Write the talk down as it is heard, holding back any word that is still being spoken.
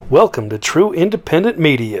Welcome to True Independent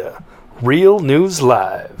Media, Real News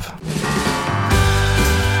Live.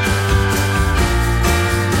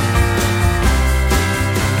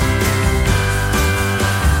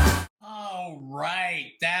 All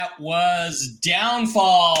right, that was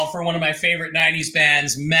Downfall for one of my favorite 90s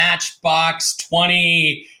bands, Matchbox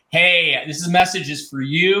 20. Hey, this message is for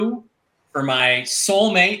you, for my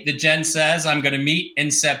soulmate that Jen says I'm going to meet in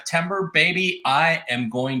September. Baby, I am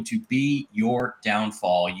going to be your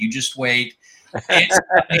downfall. You just wait.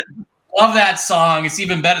 Love that song. It's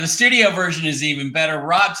even better. The studio version is even better.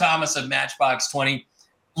 Rob Thomas of Matchbox 20.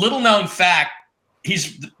 Little known fact,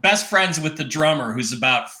 he's best friends with the drummer, who's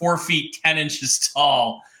about 4 feet 10 inches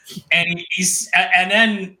tall. And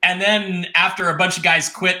then after a bunch of guys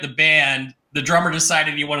quit the band, the drummer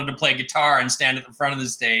decided he wanted to play guitar and stand at the front of the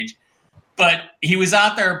stage. But he was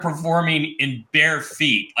out there performing in bare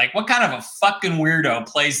feet. Like, what kind of a fucking weirdo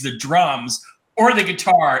plays the drums or the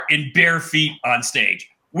guitar in bare feet on stage?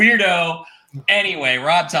 Weirdo. Anyway,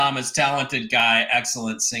 Rob Thomas, talented guy,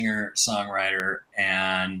 excellent singer, songwriter,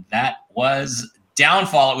 and that was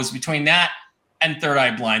Downfall. It was between that and Third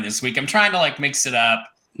Eye Blind this week. I'm trying to mix it up,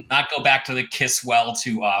 not go back to the Kiss well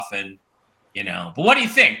too often, you know. But what do you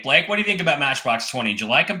think, Blake? What do you think about Matchbox 20? Did you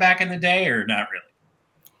like them back in the day or not really?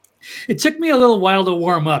 It took me a little while to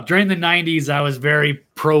warm up. During the 90s, I was very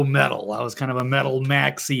pro-metal. I was kind of a metal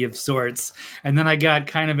maxi of sorts. And then I got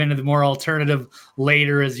kind of into the more alternative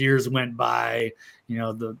later as years went by, you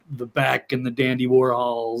know, the Beck and the Dandy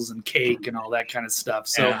Warhols and Cake and all that kind of stuff.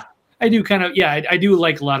 So yeah. I do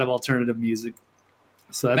like a lot of alternative music.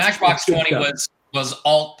 So that's, Matchbox 20 was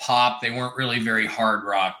alt pop. They weren't really very hard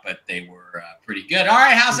rock, but they were pretty good. All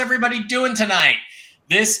right, how's everybody doing tonight?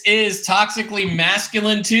 This is Toxically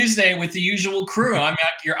Masculine Tuesday with the usual crew. I'm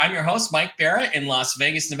your host, Mike Bara, in Las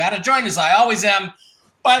Vegas, Nevada. Joined as I always am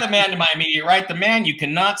by the man to my immediate right, the man you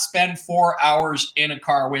cannot spend 4 hours in a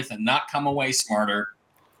car with and not come away smarter,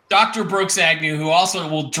 Dr. Brooks Agnew, who also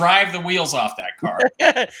will drive the wheels off that car.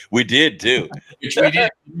 We did, too. Which we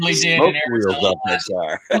did. Really did. Smoke wheels off that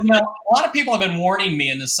car. You know, a lot of people have been warning me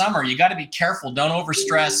in the summer, you got to be careful. Don't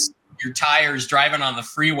overstress your tires driving on the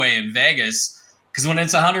freeway in Vegas. Because when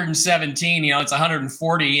it's 117, you know, it's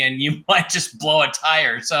 140, and you might just blow a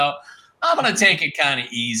tire. So I'm gonna take it kind of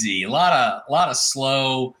easy. A lot of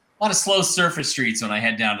slow surface streets when I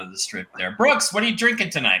head down to the strip there. Brooks, what are you drinking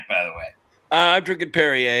tonight, by the way? I'm drinking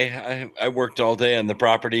Perrier. I worked all day on the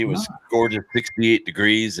property. It was gorgeous, 68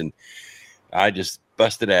 degrees, and I just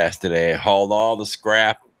busted ass today. I hauled all the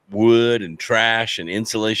scrap, wood, and trash and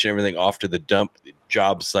insulation, everything off to the dump. The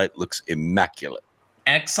job site looks immaculate.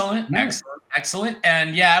 Excellent.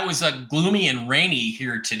 And yeah, it was gloomy and rainy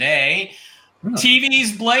here today.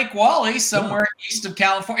 TV's Blake Walley, somewhere east of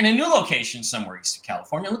California, in a new location somewhere east of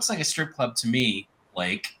California. It looks like a strip club to me,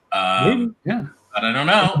 Blake. Maybe, yeah. But I don't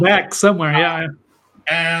know. Back somewhere, yeah.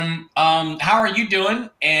 How are you doing,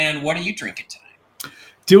 and what are you drinking tonight?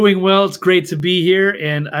 Doing well. It's great to be here,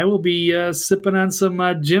 and I will be sipping on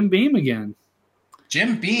some Jim Beam again.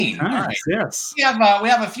 Jim Beam. Nice, all right. Yes. We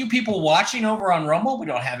have a few people watching over on Rumble. We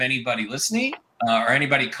don't have anybody listening or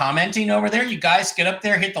anybody commenting over there. You guys get up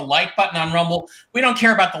there, hit the like button on Rumble. We don't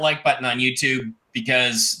care about the like button on YouTube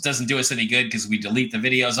because it doesn't do us any good because we delete the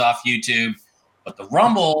videos off YouTube. But the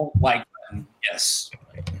Rumble like button, yes.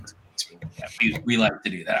 We like to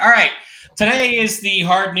do that. All right. Today is the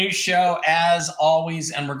Hard News Show, as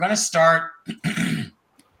always, and we're going to start.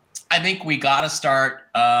 I think we got to start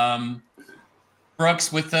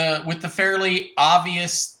Brooks, with the fairly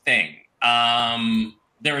obvious thing.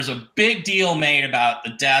 There was a big deal made about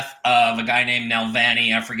the death of a guy named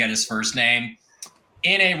Navalny, I forget his first name,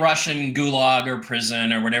 in a Russian gulag or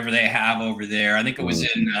prison or whatever they have over there. I think it was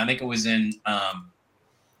in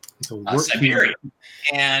Siberia.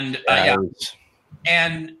 And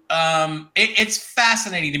it's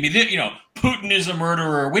fascinating to me that, you know, Putin is a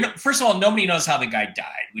murderer. First of all, nobody knows how the guy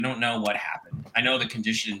died. We don't know what happened. I know the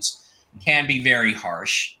conditions can be very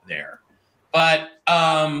harsh there, but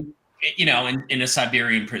you know, in a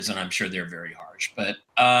Siberian prison, I'm sure they're very harsh. But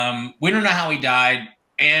we don't know how he died,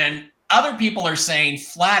 and other people are saying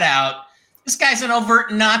flat out, this guy's an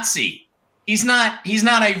overt Nazi. He's not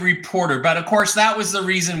a reporter, but of course that was the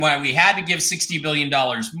reason why we had to give $60 billion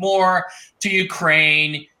more to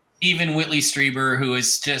Ukraine. Even Whitley Strieber, who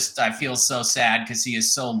is just, I feel so sad because he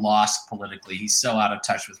is so lost politically. He's so out of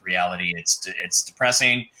touch with reality. It's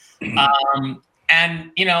depressing.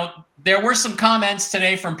 And, you know, there were some comments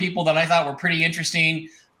today from people that I thought were pretty interesting.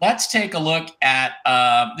 Let's take a look at,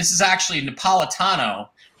 this is actually Napolitano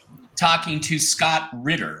talking to Scott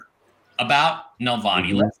Ritter about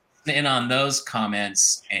Navalny. Let's listen in on those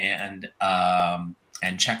comments and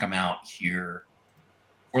and check them out here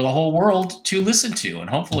for the whole world to listen to. And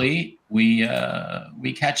hopefully we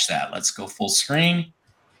catch that. Let's go full screen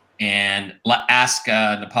and let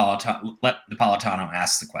Napolitano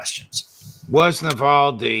ask the questions. Was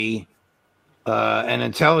Navalny an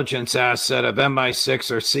intelligence asset of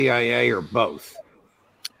MI6 or CIA or both?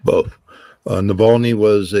 Both. Navalny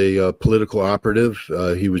was a political operative.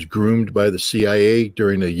 He was groomed by the CIA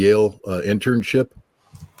during a Yale internship.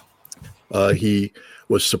 He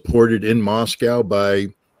was supported in Moscow by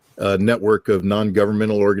a network of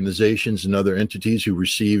non-governmental organizations and other entities who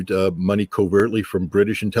received money covertly from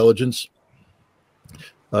British intelligence.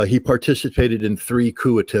 He participated in 3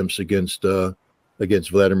 coup attempts against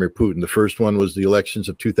Vladimir Putin. The first one was the elections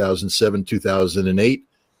of 2007, 2008,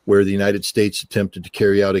 where the United States attempted to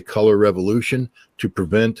carry out a color revolution to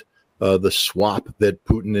prevent the swap that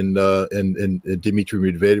Putin and Dmitry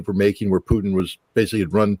Medvedev were making, where Putin was basically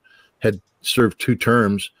had served 2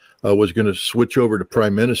 terms, was going to switch over to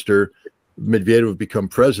prime minister, Medvedev would become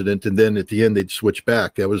president, and then at the end they'd switch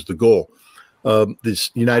back. That was the goal. The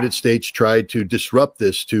United States tried to disrupt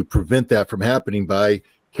this to prevent that from happening by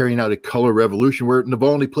carrying out a color revolution where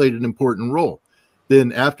Navalny played an important role.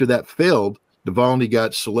 Then after that failed, Navalny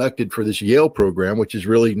got selected for this Yale program, which is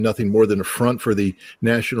really nothing more than a front for the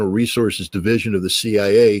National Resources Division of the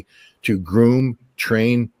CIA to groom,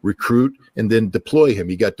 train, recruit, and then deploy him.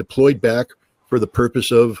 He got deployed back for the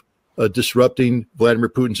purpose of disrupting Vladimir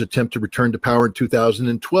Putin's attempt to return to power in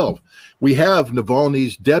 2012. We have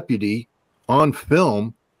Navalny's deputy on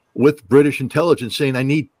film with British intelligence saying, I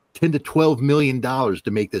need $10 to $12 million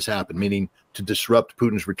to make this happen, meaning to disrupt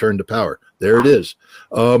Putin's return to power. There it is.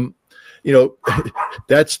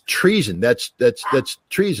 That's treason. That's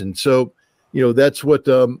treason. So, that's what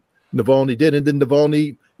Navalny did. And then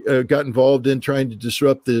Navalny got involved in trying to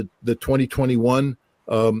disrupt the 2021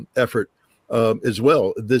 effort as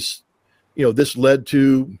well. This led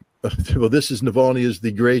to, this is Navalny is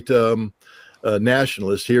the great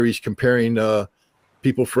nationalist. Here he's comparing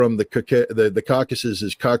people from the Caucasus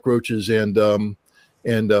as cockroaches and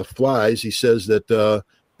flies. He says that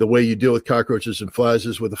the way you deal with cockroaches and flies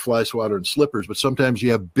is with a fly swatter and slippers, but sometimes you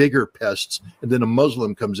have bigger pests, and then a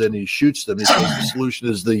Muslim comes in and he shoots them. He says the solution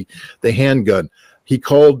is the handgun. He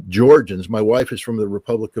called Georgians, my wife is from the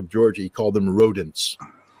Republic of Georgia, he called them rodents.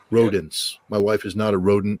 Rodents. My wife is not a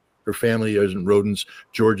rodent. Her family isn't rodents.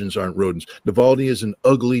 Georgians aren't rodents. Navalny is an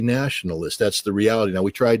ugly nationalist. That's the reality. Now,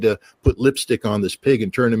 we tried to put lipstick on this pig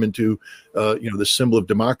and turn him into, the symbol of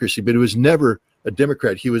democracy, but it was never a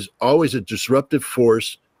Democrat. He was always a disruptive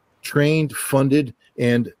force, trained, funded,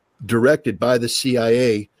 and directed by the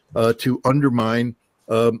CIA to undermine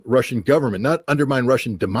Russian government, not undermine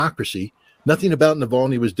Russian democracy. Nothing about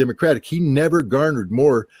Navalny was democratic. He never garnered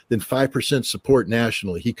more than 5% support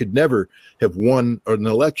nationally. He could never have won an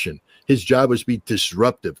election. His job was to be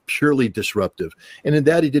disruptive, purely disruptive. And in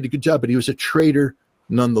that, he did a good job, but he was a traitor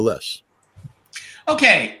nonetheless.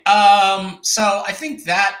 Okay. So I think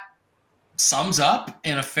that sums up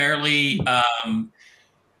in a fairly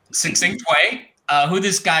succinct way who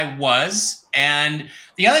this guy was. And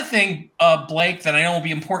the other thing, Blake, that I know will be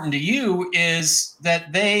important to you is that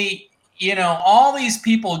all these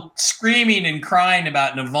people screaming and crying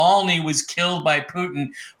about Navalny was killed by Putin.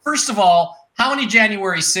 First of all, how many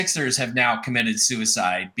January 6ers have now committed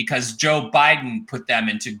suicide because Joe Biden put them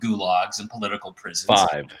into gulags and political prisons?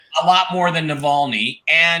 5. A lot more than Navalny.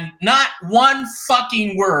 And not one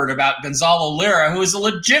fucking word about Gonzalo Lira, who is a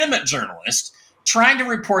legitimate journalist trying to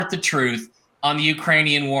report the truth on the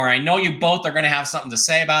Ukrainian war. I know you both are going to have something to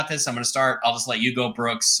say about this. I'm going to start. I'll just let you go,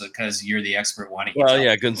 Brooks, because you're the expert. Why don't you? Well,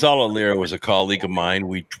 yeah, Gonzalo Lira was a colleague of mine.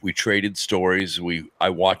 We traded stories.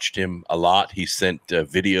 I watched him a lot. He sent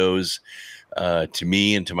videos to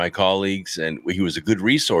me and to my colleagues, and he was a good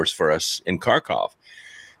resource for us in Kharkov.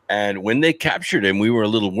 And when they captured him, we were a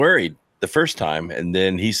little worried the first time. And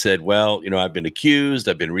then he said, well, I've been accused,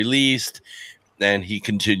 I've been released. And he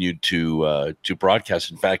continued to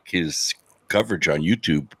broadcast. In fact, his coverage on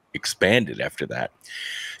YouTube expanded after that.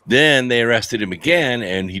 Then they arrested him again,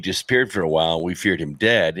 and he disappeared for a while. We feared him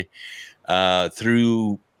dead.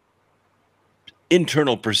 Through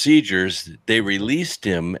internal procedures, they released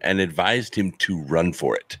him and advised him to run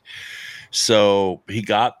for it. So he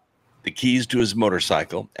got the keys to his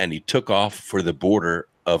motorcycle, and he took off for the border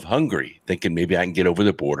of Hungary, thinking maybe I can get over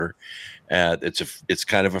the border. It's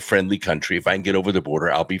kind of a friendly country. If I can get over the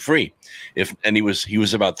border, I'll be free. He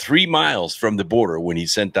was about 3 miles from the border when he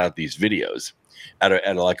sent out these videos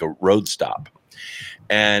at like a road stop.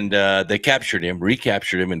 And they recaptured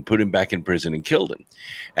him, and put him back in prison and killed him.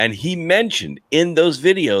 And he mentioned in those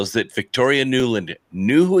videos that Victoria Nuland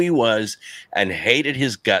knew who he was and hated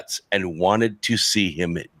his guts and wanted to see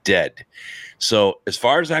him dead. So as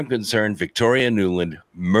far as I'm concerned, Victoria Nuland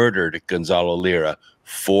murdered Gonzalo Lira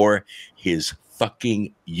for his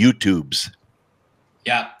fucking YouTubes.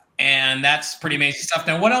 Yeah. And that's pretty amazing stuff.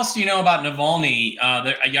 Now, what else do you know about Navalny?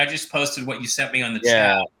 I just posted what you sent me on the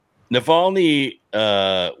chat. Navalny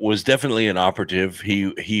was definitely an operative.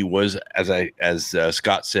 He was, as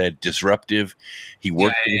Scott said, disruptive. He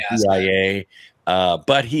worked for the CIA,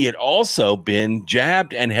 but he had also been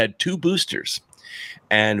jabbed and had 2 boosters.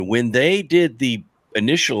 And when they did the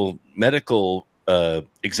initial medical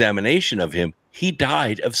examination of him, he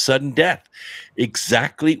died of sudden death.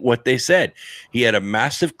 Exactly what they said. He had a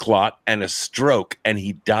massive clot and a stroke, and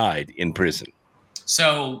he died in prison.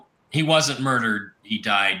 So he wasn't murdered. He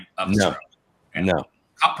died of a stroke. No.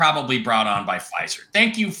 Probably brought on by Pfizer.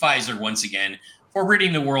 Thank you, Pfizer, once again, for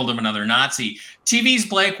ridding the world of another Nazi. TV's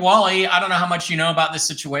Blake Walley. I don't know how much you know about this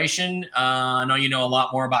situation. I know you know a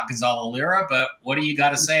lot more about Gonzalo Lira, but what do you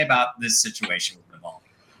got to say about this situation with Navalny?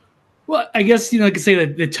 Well, I guess, I could say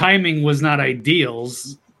that the timing was not ideal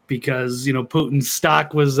because, Putin's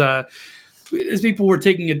stock was, as people were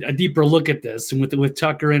taking a deeper look at this, and with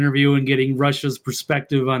Tucker interview and getting Russia's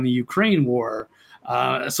perspective on the Ukraine war.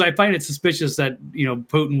 So I find it suspicious that,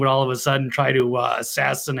 Putin would all of a sudden try to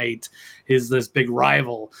assassinate this big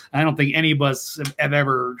rival. I don't think any of us have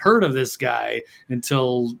ever heard of this guy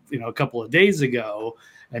until, a couple of days ago.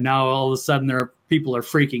 And now all of a sudden people are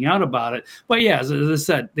freaking out about it. But yeah, as I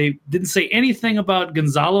said, they didn't say anything about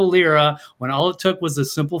Gonzalo Lira when all it took was a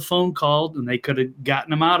simple phone call, and they could have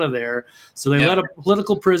gotten him out of there. So they let a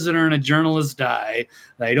political prisoner and a journalist die.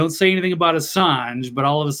 They don't say anything about Assange, but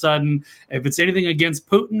all of a sudden, if it's anything against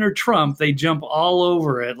Putin or Trump, they jump all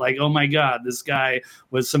over it. Like, oh my God, this guy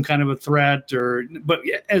was some kind of a threat. But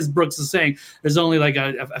as Brooks is saying, there's only like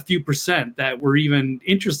a few percent that were even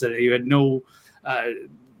interested. He had no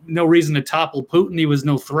reason to topple Putin. He was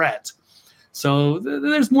no threat. So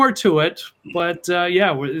there's more to it. But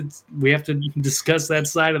we have to discuss that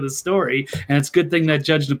side of the story. And it's a good thing that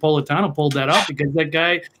Judge Napolitano pulled that up, because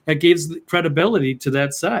that gives credibility to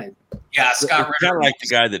that side. Yeah, Scott. It's kind of like the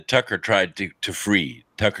guy that Tucker tried to free.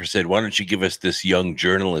 Tucker said, why don't you give us this young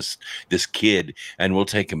journalist, this kid, and we'll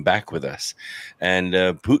take him back with us. And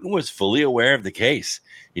Putin was fully aware of the case.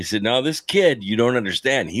 He said, no, this kid, you don't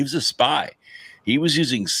understand. He was a spy. He was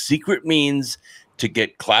using secret means to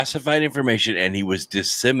get classified information, and he was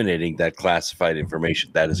disseminating that classified information.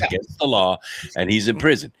 That is against the law, and he's in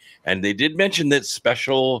prison. And they did mention that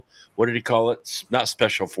special, what did he call it? Not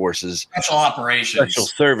special forces. Special operations. Special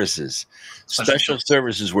services. Special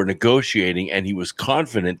services were negotiating, and he was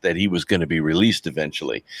confident that he was going to be released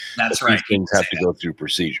eventually. That's right. These things have to go through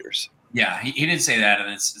procedures. Yeah, he did say that, and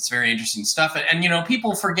it's very interesting stuff. And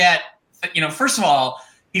people forget that, first of all,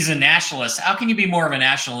 he's a nationalist. How can you be more of a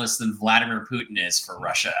nationalist than Vladimir Putin is for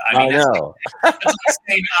Russia? I know. That's like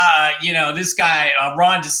saying, this guy,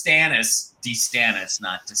 Ron DeSantis,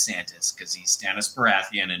 not DeSantis, because he's Stannis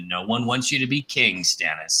Baratheon, and no one wants you to be king,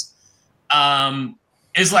 Stannis,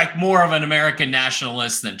 is like more of an American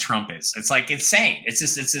nationalist than Trump is. It's like insane.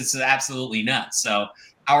 It's absolutely nuts. So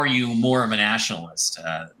how are you more of a nationalist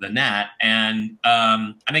than that? And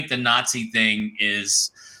I think the Nazi thing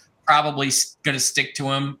is probably going to stick to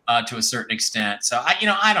him to a certain extent. So I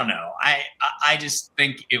don't know. I just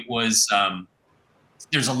think it was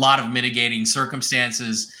there's a lot of mitigating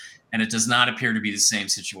circumstances, and it does not appear to be the same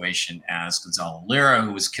situation as Gonzalo Lira,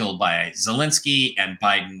 who was killed by Zelensky and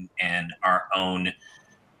Biden and our own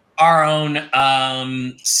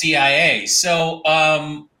CIA. So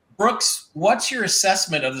Brooks, what's your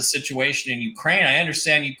assessment of the situation in Ukraine? I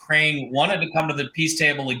understand Ukraine wanted to come to the peace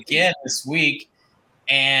table again this week,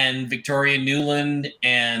 and Victoria Nuland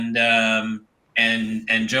and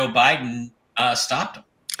Joe Biden stopped them.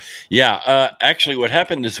 Yeah, actually, what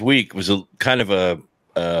happened this week was a kind of a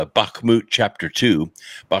Bakhmut Chapter 2.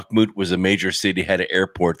 Bakhmut was a major city, had an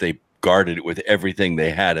airport. They guarded it with everything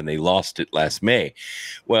they had, and they lost it last May.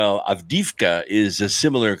 Well, Avdiivka is a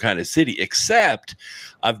similar kind of city, except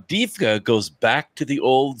Avdiivka goes back to the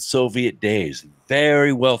old Soviet days.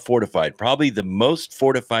 Very well fortified, probably the most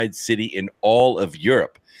fortified city in all of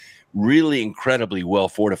Europe. Really incredibly well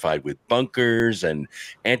fortified with bunkers and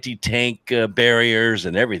anti-tank barriers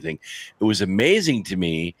and everything. It was amazing to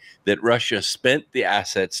me that Russia spent the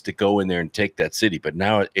assets to go in there and take that city, but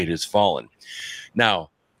now it has fallen. Now,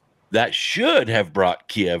 that should have brought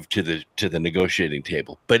Kiev to the negotiating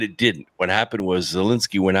table, but it didn't. What happened was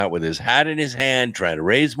Zelensky went out with his hat in his hand, trying to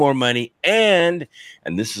raise more money, and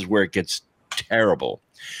this is where it gets terrible.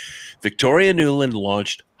 Victoria Nuland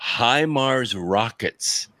launched HIMARS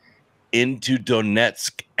rockets into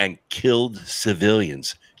Donetsk and killed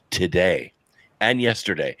civilians today and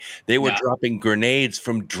yesterday. They were dropping grenades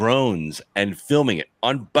from drones and filming it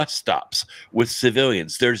on bus stops with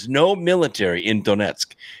civilians. There's no military in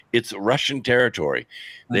Donetsk. It's Russian territory.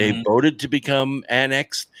 They voted to become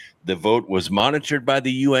annexed. The vote was monitored by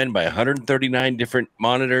the UN by 139 different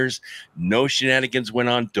monitors. No shenanigans went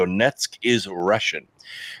on. Donetsk is Russian.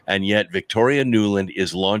 And yet Victoria Nuland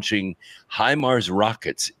is launching HIMARS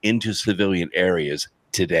rockets into civilian areas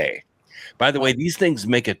today. By the way, these things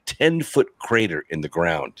make a 10-foot crater in the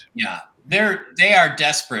ground. Yeah, they are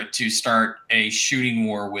desperate to start a shooting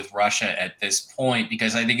war with Russia at this point,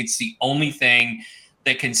 because I think it's the only thing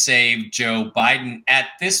that can save Joe Biden. At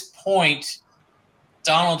this point,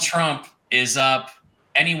 Donald Trump is up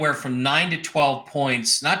anywhere from 9 to 12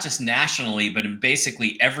 points, not just nationally, but in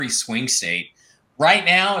basically every swing state. Right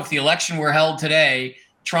now, if the election were held today,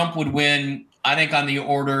 Trump would win, I think, on the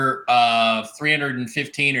order of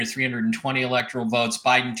 315 or 320 electoral votes,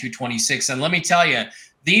 Biden 226. And let me tell you,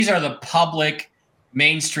 these are the public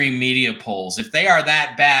mainstream media polls. If they are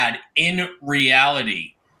that bad, in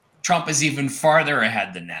reality, Trump is even farther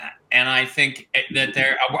ahead than that. And I think that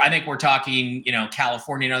I think we're talking,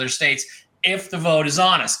 California and other states, if the vote is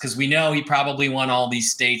honest, because we know he probably won all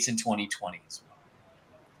these states in 2020 as well.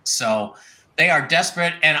 So they are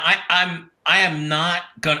desperate, and I'm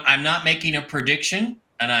not making a prediction,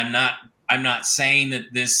 and I'm not saying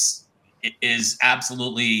that this is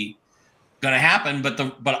absolutely going to happen,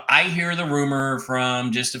 but I hear the rumor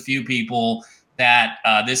from just a few people that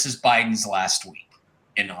this is Biden's last week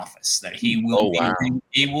in office, that he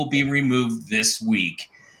will be removed this week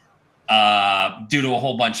due to a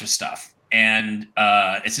whole bunch of stuff. And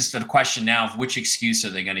it's just a question now of which excuse are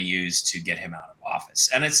they going to use to get him out of office.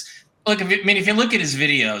 And if you look at his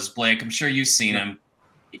videos, Blake, I'm sure you've seen him.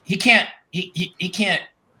 He can't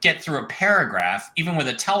get through a paragraph, even with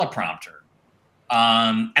a teleprompter.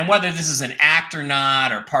 And whether this is an act or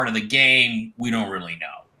not, or part of the game, we don't really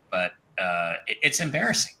know. But it's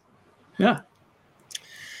embarrassing. Yeah.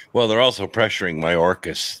 Well, they're also pressuring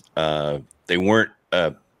Mayorkas. They weren't.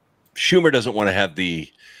 Schumer doesn't want to have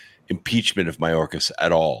the impeachment of Mayorkas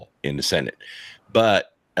at all in the Senate,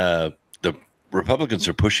 but the Republicans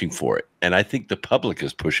are pushing for it, and I think the public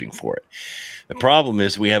is pushing for it. The problem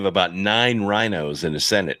is we have about 9 rhinos in the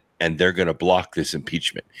Senate, and they're going to block this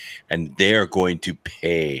impeachment, and they're going to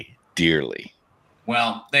pay dearly.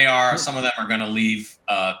 Well, they are. Some of them are going to leave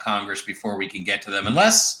Congress before we can get to them,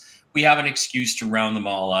 unless we have an excuse to round them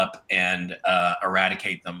all up and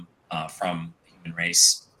eradicate them from the human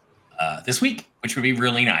race this week, which would be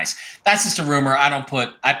really nice. That's just a rumor. I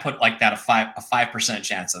put like that a 5%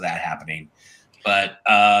 chance of that happening. But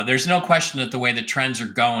there's no question that the way the trends are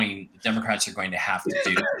going, the Democrats are going to have to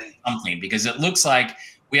do something, because it looks like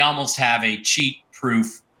we almost have a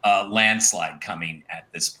cheat-proof landslide coming at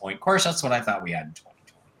this point. Of course, that's what I thought we had in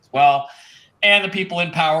 2020 as well. And the people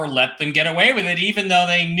in power let them get away with it, even though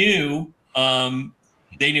they knew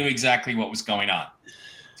exactly what was going on.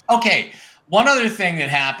 Okay, one other thing that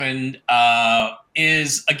happened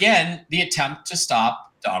is, again, the attempt to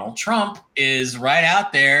stop Donald Trump is right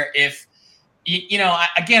out there. If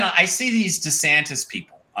I see these DeSantis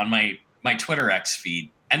people on my Twitter X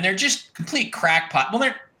feed, and they're just complete crackpot. Well,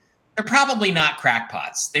 they're probably not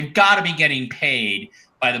crackpots. They've got to be getting paid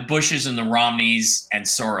by the Bushes and the Romneys and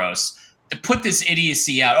Soros to put this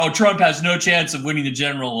idiocy out. Oh, Trump has no chance of winning the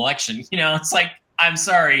general election. It's like, I'm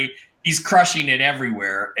sorry, he's crushing it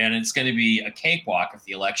everywhere, and it's going to be a cakewalk if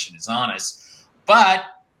the election is honest. But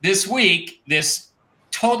this week, this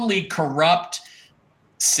totally corrupt,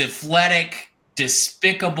 syphilitic,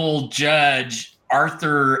 despicable judge,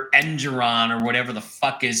 Arthur Engeron, or whatever the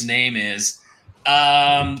fuck his name is,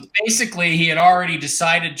 basically he had already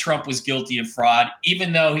decided Trump was guilty of fraud,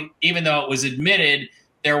 even though it was admitted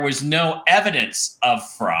there was no evidence of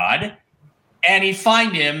fraud. And he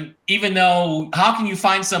fined him, even though, how can you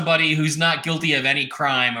find somebody who's not guilty of any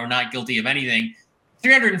crime or not guilty of anything?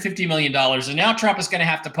 $350 million. And now Trump is going to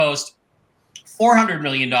have to post $400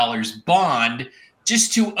 million bond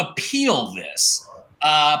just to appeal this.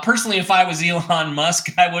 Personally, if I was Elon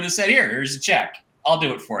Musk, I would have said, here's a check. I'll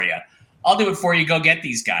do it for you. Go get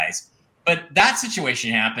these guys. But that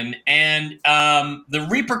situation happened, and the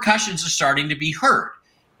repercussions are starting to be heard.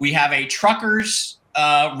 We have a truckers'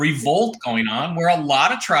 revolt going on, where a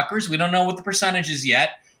lot of truckers, we don't know what the percentage is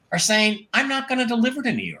yet, are saying, I'm not going to deliver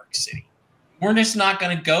to New York City. We're just not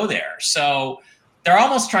going to go there. So they're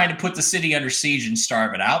almost trying to put the city under siege and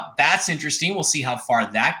starve it out. That's interesting. We'll see how far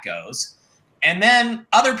that goes. And then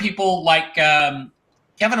other people like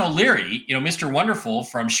Kevin O'Leary, Mr. Wonderful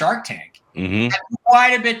from Shark Tank, had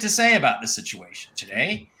quite a bit to say about the situation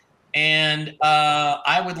today. And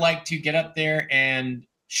I would like to get up there and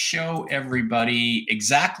show everybody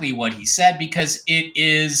exactly what he said, because it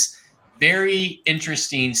is very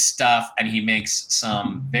interesting stuff, and he makes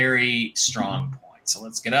some very strong points. So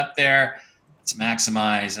let's get up there, let's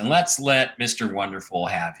maximize, and let's let Mr. Wonderful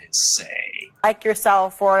have his say. Like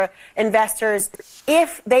yourself or investors,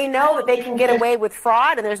 if they know that they can get away with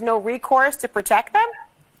fraud and there's no recourse to protect them?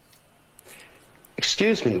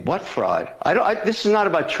 Excuse me, what fraud? This is not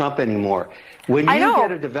about Trump anymore. When you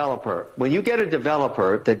get a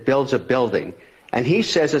developer that builds a building and he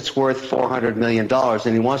says it's worth $400 million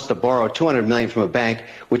and he wants to borrow $200 million from a bank,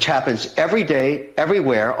 which happens every day,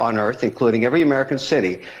 everywhere on earth, including every American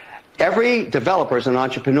city, every developer is an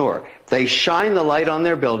entrepreneur. They shine the light on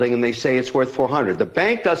their building and they say it's worth 400. The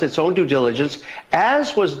bank does its own due diligence,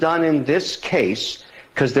 as was done in this case,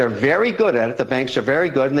 because they're very good at it. The banks are very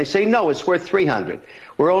good, and they say, no, it's worth 300.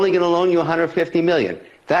 We're only going to loan you 150 million.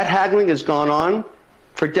 That haggling has gone on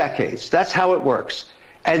for decades. That's how it works.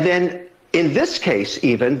 And then in this case,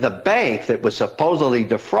 even the bank that was supposedly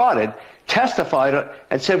defrauded testified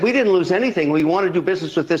and said, we didn't lose anything. We want to do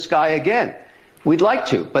business with this guy again. We'd like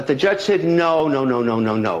to. But the judge said,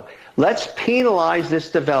 no. Let's penalize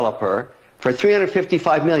this developer for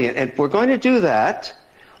 $355 million. And if we're going to do that,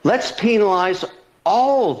 let's penalize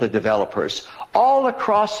all the developers all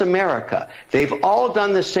across America. They've all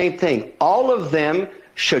done the same thing. All of them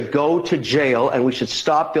should go to jail, and we should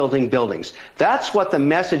stop building buildings. That's what the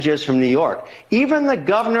message is from New York. Even the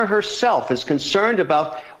governor herself is concerned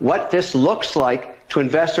about what this looks like to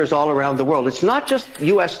investors all around the world. It's not just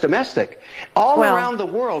U.S. domestic. All around the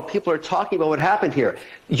world, people are talking about what happened here.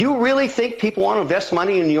 You really think people want to invest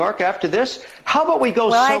money in New York after this? How about we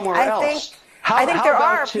go somewhere else? I think there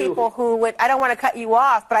are people who would, I don't want to cut you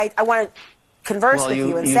off, but I want to converse with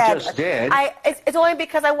you instead. You just did. It's only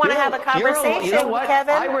because I want to have a conversation,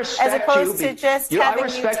 Kevin, as opposed to just having you tell me. I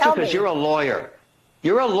respect you because you're a lawyer.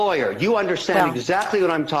 You're a lawyer. You understand exactly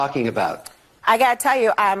what I'm talking about. I got to tell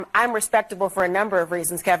you, I'm respectable for a number of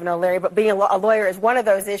reasons, Kevin O'Leary, but being a lawyer is one of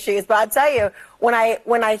those issues. But I'll tell you, when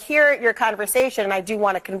I hear your conversation, and I do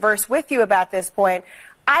want to converse with you about this point,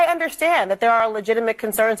 I understand that there are legitimate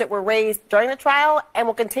concerns that were raised during the trial and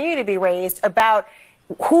will continue to be raised about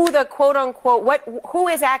who the quote unquote, who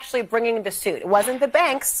is actually bringing the suit. It wasn't the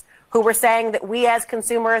banks who were saying that we as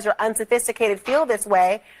consumers or unsophisticated feel this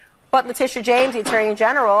way, but Letitia James, the Attorney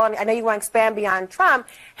General, and I know you want to expand beyond Trump,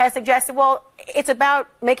 has suggested, well, it's about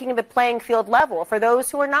making the playing field level for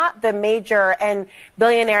those who are not the major and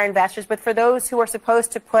billionaire investors, but for those who are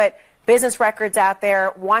supposed to put business records out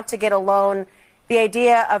there, want to get a loan. The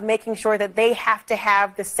idea of making sure that they have to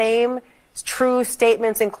have the same true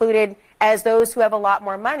statements included as those who have a lot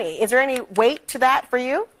more money. Is there any weight to that for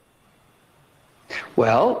you?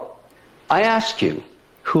 Well, I ask you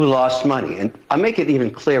who lost money, and I'll make it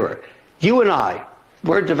even clearer. You and I,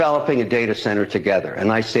 we're developing a data center together,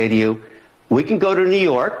 and I say to you, we can go to New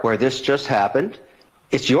York, where this just happened.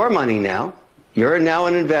 It's your money now. You're now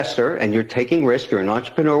an investor, and you're taking risk. You're an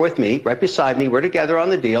entrepreneur with me, right beside me. We're together on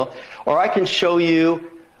the deal. Or I can show you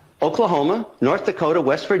Oklahoma, North Dakota,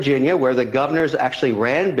 West Virginia, where the governors actually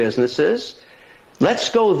ran businesses. Let's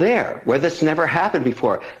go there, where this never happened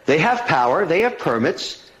before. They have power. They have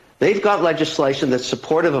permits. They've got legislation that's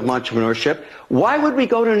supportive of entrepreneurship. Why would we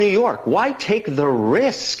go to New York? Why take the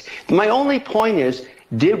risk? My only point is,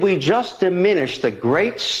 did we just diminish the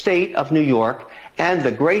great state of New York and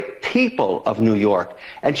the great people of New York?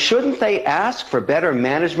 And shouldn't they ask for better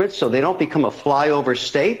management so they don't become a flyover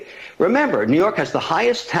state? Remember, New York has the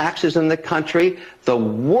highest taxes in the country, the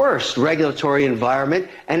worst regulatory environment,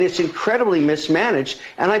 and it's incredibly mismanaged.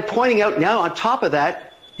 And I'm pointing out now, on top of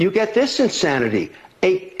that, you get this insanity,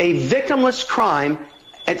 a victimless crime.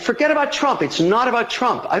 And forget about Trump. It's not about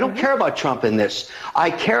Trump. I don't care about Trump in this. I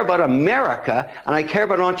care about America, and I care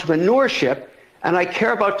about entrepreneurship, and I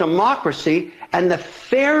care about democracy and the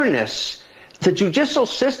fairness. The judicial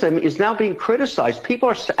system is now being criticized. People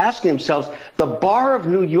are asking themselves, the bar of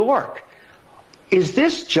New York, is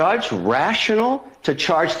this judge rational to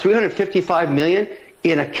charge $355 million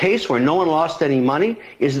in a case where no one lost any money?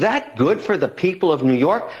 Is that good for the people of New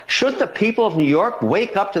York? Should the people of New York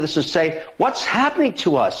wake up to this and say, what's happening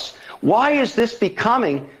to us? Why is this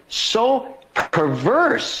becoming so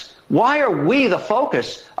perverse? Why are we the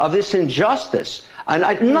focus of this injustice?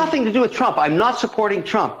 And nothing to do with Trump. I'm not supporting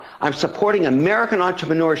Trump. I'm supporting American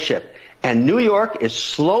entrepreneurship. And New York is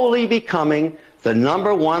slowly becoming the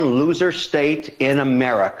 #1 loser state in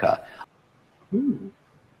America.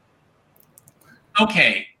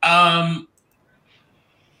 Okay. I'm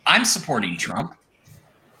supporting Trump.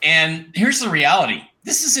 And here's the reality.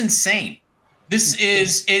 This is insane.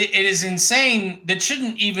 It is insane that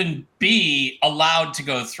shouldn't even be allowed to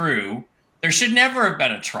go through. There should never have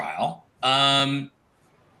been a trial. And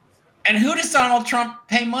who does Donald Trump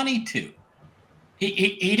pay money to?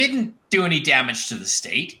 He didn't do any damage to the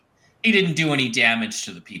state. He didn't do any damage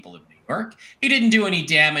to the people of New York. He didn't do any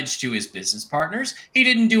damage to his business partners. He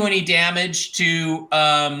didn't do any damage to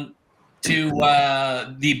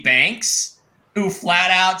the banks, who flat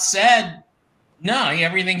out said, no,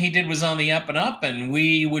 everything he did was on the up and up, and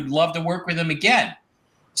we would love to work with him again.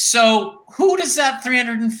 So who does that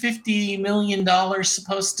 $350 million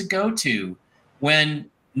supposed to go to when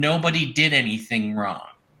nobody did anything wrong?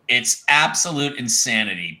 It's absolute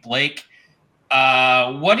insanity. Blake,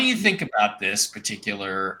 what do you think about this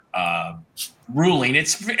particular ruling?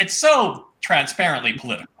 It's so transparently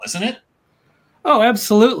political, isn't it? Oh,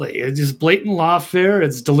 absolutely. It's just blatant lawfare.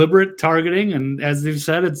 It's deliberate targeting. And as they've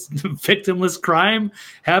said, it's victimless crime.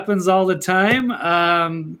 Happens all the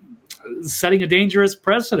time, setting a dangerous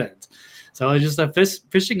precedent. So it's just a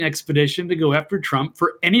fishing expedition to go after Trump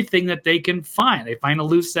for anything that they can find. They find a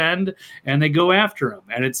loose end and they go after him.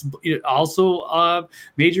 And it's also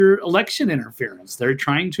major election interference. They're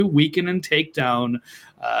trying to weaken and take down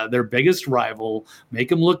their biggest rival,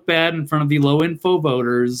 make him look bad in front of the low info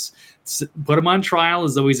voters, put him on trial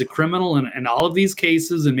as though he's a criminal in all of these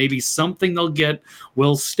cases, and maybe something they'll get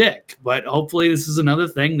will stick. But hopefully this is another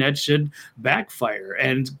thing that should backfire.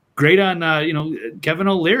 And great on Kevin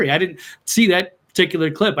O'Leary. I didn't see that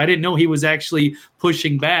particular clip. I didn't know he was actually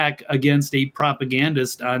pushing back against a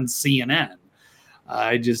propagandist on CNN.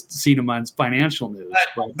 I just seen him on financial news.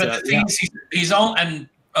 But the thing is, he's all, and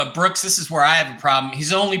Brooks, this is where I have a problem.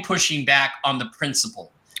 He's only pushing back on the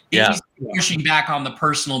principle. Yeah. He's pushing back on the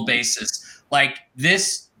personal basis. Like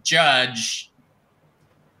this judge.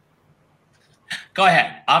 Go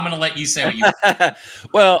ahead. I'm going to let you say what you want.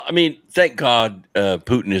 Well, I mean, thank God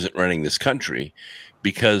Putin isn't running this country,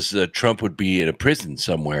 because Trump would be in a prison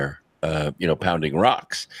somewhere, pounding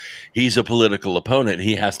rocks. He's a political opponent.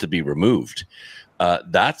 He has to be removed.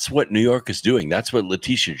 That's what New York is doing. That's what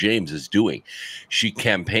Letitia James is doing. She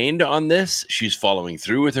campaigned on this. She's following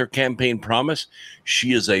through with her campaign promise.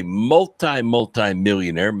 She is a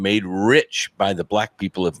multi-millionaire made rich by the black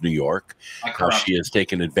people of New York. She has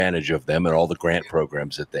taken advantage of them and all the grant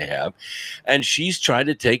programs that they have. And she's trying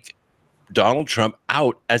to take Donald Trump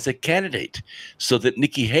out as a candidate so that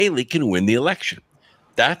Nikki Haley can win the election.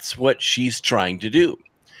 That's what she's trying to do.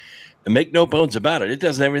 And make no bones about it, it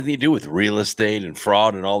doesn't have anything to do with real estate and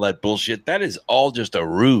fraud and all that bullshit. That is all just a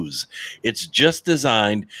ruse. It's just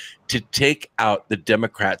designed to take out the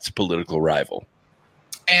Democrats' political rival.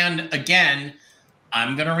 And again,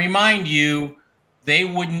 I'm going to remind you, they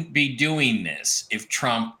wouldn't be doing this if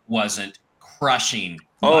Trump wasn't crushing.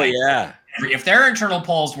 Oh, yeah. If their internal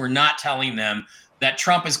polls were not telling them that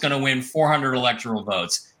Trump is going to win 400 electoral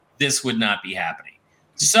votes, this would not be happening.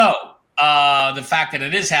 So the fact that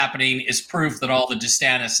it is happening is proof that all the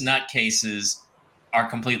DeSantis nutcases are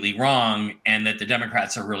completely wrong and that the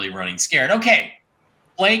Democrats are really running scared. Okay,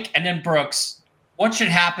 Blake and then Brooks, what should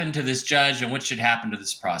happen to this judge and what should happen to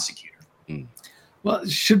this prosecutor? Well,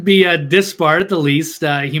 it should be disbarred at the least,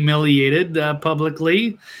 humiliated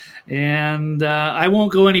publicly. And I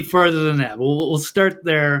won't go any further than that. We'll start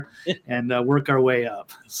there and work our way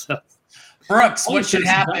up. So, Brooks, what should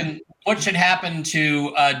happen? What should happen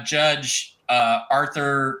to Judge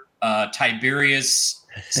Arthur Tiberius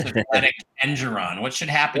Syphilitic Engeron? What should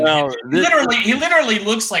happen? Well, he literally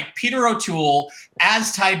looks like Peter O'Toole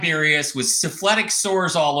as Tiberius with syphilitic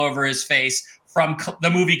sores all over his face from the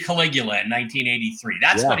movie Caligula in 1983.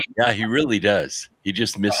 That's what he. Yeah, he really does. He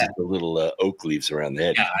just misses the little oak leaves around the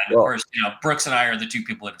head. Yeah, and of course, Brooks and I are the two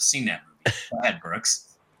people that have seen that movie. Go ahead,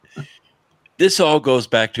 Brooks. This all goes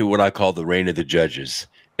back to what I call the reign of the judges.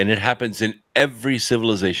 And it happens in every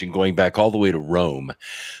civilization going back all the way to Rome.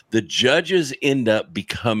 The judges end up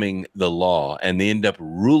becoming the law, and they end up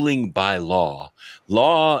ruling by law.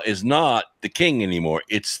 Law is not the king anymore.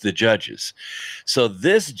 It's the judges. So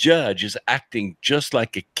this judge is acting just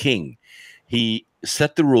like a king. He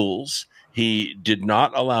set the rules. He did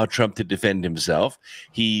not allow Trump to defend himself.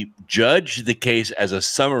 He judged the case as a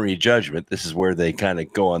summary judgment. This is where they kind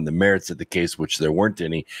of go on the merits of the case, which there weren't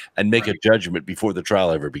any, and make a judgment before the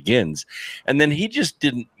trial ever begins. And then he just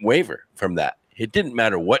didn't waver from that. It didn't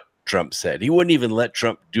matter what Trump said. He wouldn't even let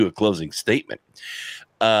Trump do a closing statement.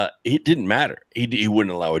 It didn't matter. He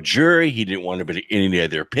wouldn't allow a jury. He didn't want any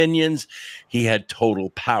other opinions. He had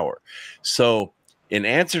total power. So in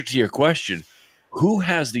answer to your question, who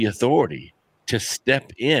has the authority to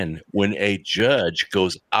step in when a judge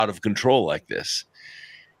goes out of control like this?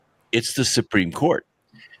 It's the Supreme Court.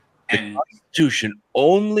 The Constitution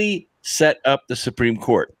only set up the Supreme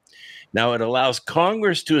Court. Now, it allows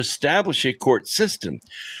Congress to establish a court system,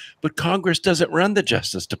 but Congress doesn't run the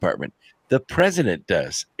Justice Department. The president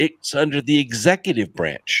does. It's under the executive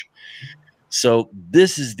branch. So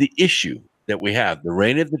this is the issue that we have. The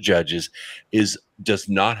reign of the judges does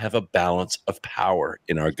not have a balance of power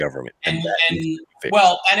in our government.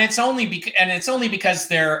 It's only because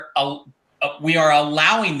we are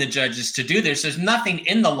allowing the judges to do this. There's nothing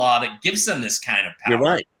in the law that gives them this kind of power. You're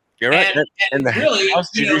right. You're right. And the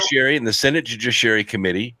House Judiciary and the Senate Judiciary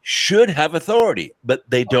Committee should have authority, but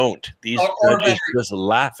they don't. These judges just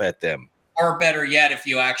laugh at them. Or better yet, if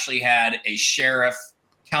you actually had a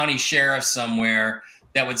county sheriff somewhere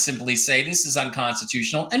that would simply say this is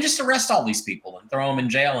unconstitutional and just arrest all these people and throw them in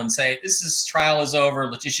jail and say trial is over.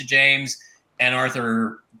 Letitia James and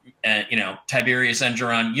Arthur, Tiberius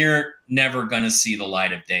Engeron, you're never going to see the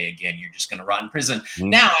light of day again. You're just going to rot in prison.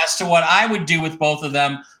 Now, as to what I would do with both of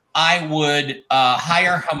them, I would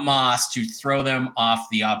hire Hamas to throw them off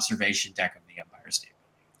the observation deck of the Empire State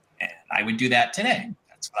Building. And I would do that today.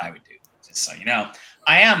 That's what I would do. Just so you know,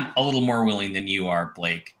 I am a little more willing than you are,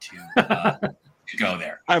 Blake, to go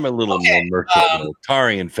there. I'm a little more merciful.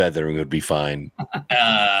 Tarring and feathering would be fine.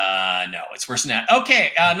 No, it's worse than that.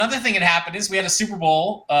 Okay, another thing that happened is we had a Super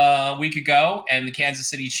Bowl a week ago, and the Kansas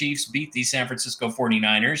City Chiefs beat the San Francisco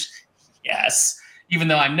 49ers. Yes, even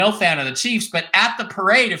though I'm no fan of the Chiefs, but at the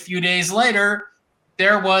parade a few days later,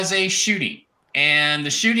 there was a shooting. And the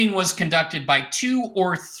shooting was conducted by 2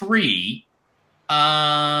 or 3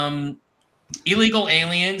 illegal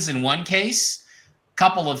aliens in one case, a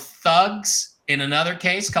couple of thugs in another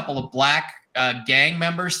case, a couple of black gang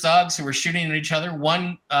members, thugs who were shooting at each other.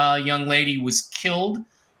 One young lady was killed.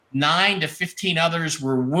 9 to 15 others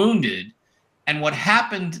were wounded. And what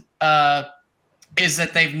happened is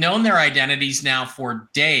that they've known their identities now for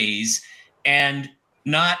days, and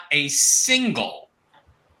not a single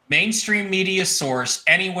mainstream media source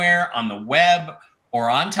anywhere on the web or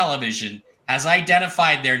on television has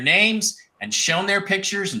identified their names and shown their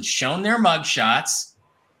pictures and shown their mugshots.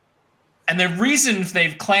 And the reason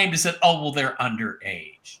they've claimed is that, they're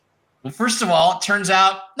underage. Well, first of all, it turns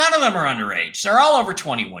out none of them are underage. They're all over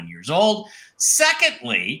 21 years old.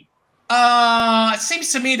 Secondly, it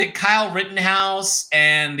seems to me that Kyle Rittenhouse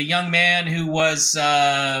and the young man who was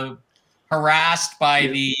harassed by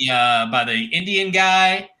the Indian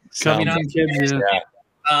guy, Sandman.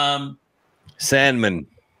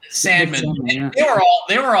 Yeah.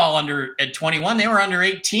 They were all under at 21. They were under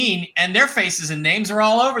 18, and their faces and names are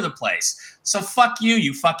all over the place. So fuck you,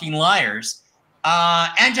 you fucking liars.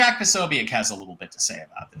 And Jack Posobiec has a little bit to say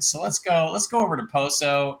about this. So let's go over to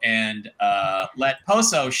Poso and let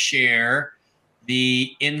Poso share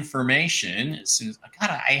the information. As soon as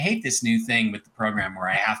I hate this new thing with the program where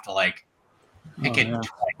I have to pick it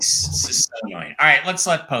twice. It's just so annoying. All right, let's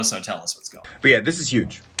let Poso tell us what's going on. But yeah, this is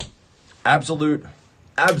huge.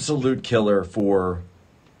 Absolute killer for,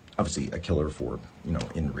 obviously a killer for,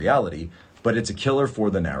 in reality, but it's a killer for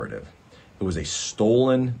the narrative. It was a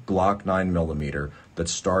stolen Glock 9mm that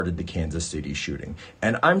started the Kansas City shooting.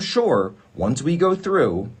 And I'm sure once we go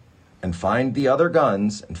through and find the other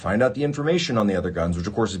guns and find out the information on the other guns, which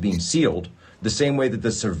of course is being sealed, the same way that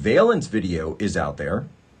the surveillance video is out there,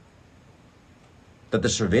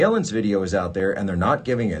 and they're not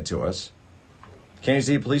giving it to us. Kansas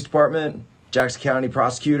City Police Department, Jackson County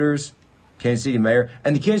prosecutors, Kansas City mayor,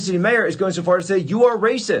 and the Kansas City mayor is going so far to say, you are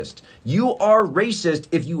racist. You are racist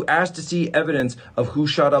if you ask to see evidence of who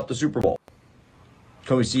shot up the Super Bowl.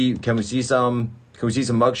 Can we see some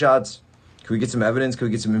mugshots? Can we get some evidence? Can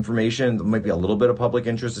we get some information? There might be a little bit of public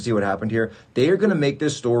interest to see what happened here. They are going to make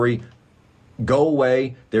this story go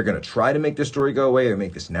away. They're going to try to make this story go away or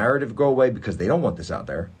make this narrative go away because they don't want this out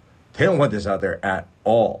there. They don't want this out there at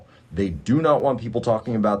all. They do not want people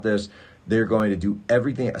talking about this. They're going to do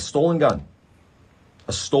everything. A stolen gun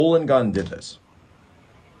did this.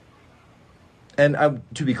 And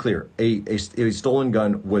to be clear, a stolen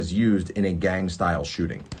gun was used in a gang-style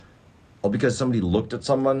shooting. All because somebody looked at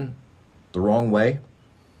someone the wrong way.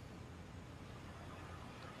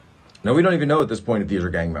 Now, we don't even know at this point if these are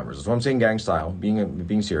gang members. That's why I'm saying gang-style,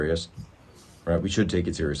 being serious. Right? We should take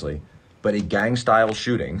it seriously. But a gang-style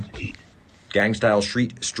shooting, gang-style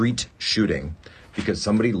street shooting, because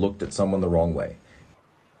somebody looked at someone the wrong way.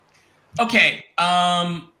 Okay.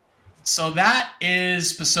 So that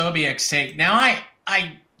is Posobiec's take. Now, I,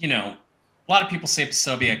 a lot of people say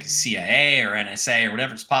Posobiec is CIA or NSA or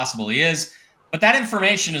whatever it's possible he is, but that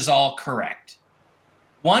information is all correct.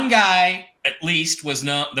 One guy, at least, was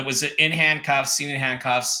in handcuffs, seen in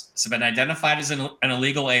handcuffs, has been identified as an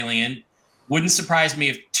illegal alien. Wouldn't surprise me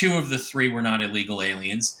if 2 of the 3 were not illegal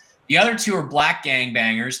aliens. The other 2 are black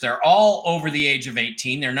gangbangers. They're all over the age of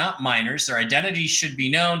 18. They're not minors. Their identities should be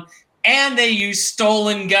known. And they use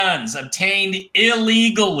stolen guns obtained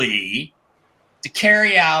illegally to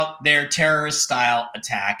carry out their terrorist-style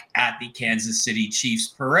attack at the Kansas City Chiefs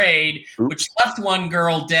parade, which left 1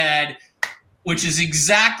 girl dead, which is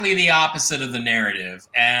exactly the opposite of the narrative.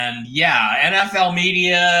 And yeah, NFL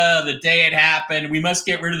media, the day it happened, we must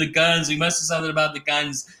get rid of the guns. We must do something about the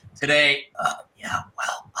guns today.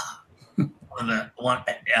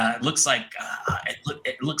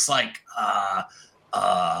 It looks like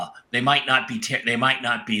they might not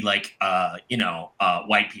be like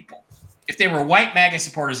white people. If they were white MAGA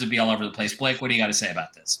supporters, it'd be all over the place. Blake, what do you got to say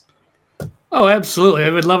about this? Oh, absolutely. I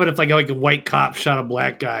would love it if like a white cop shot a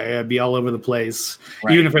black guy. It'd be all over the place,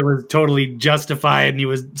 right. Even if it was totally justified and he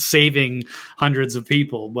was saving hundreds of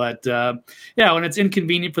people. But when it's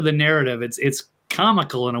inconvenient for the narrative, it's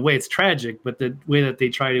comical in a way. It's tragic, but the way that they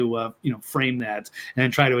try to frame that and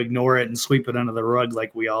then try to ignore it and sweep it under the rug,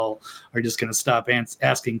 like we all are just going to stop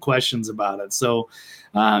asking questions about it. So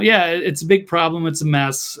it's a big problem. It's a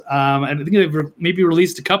mess. I think they've maybe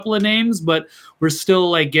released a couple of names, but we're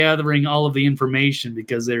still like gathering all of the information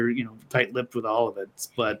because they're tight-lipped with all of it.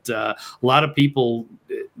 But a lot of people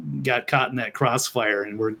got caught in that crossfire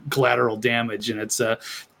and were collateral damage, and it's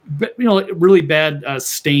really bad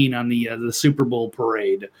stain on the Super Bowl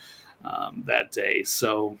parade that day.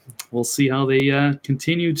 So we'll see how they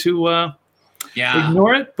continue to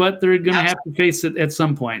ignore it, but they're going to have to face it at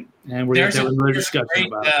some point. And we're going to have another discussion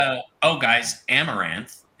about it. Guys,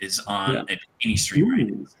 Amaranth is on a bikini stream right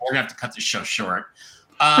now. So we're going to have to cut this show short.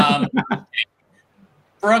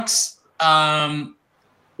 Brooks,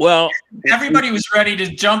 well, everybody was ready to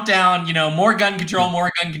jump down, more gun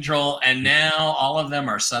control, and now all of them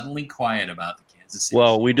are suddenly quiet about the Kansas City.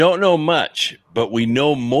 Well, we don't know much, but we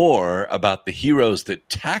know more about the heroes that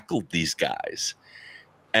tackled these guys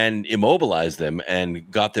and immobilized them and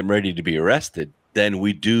got them ready to be arrested than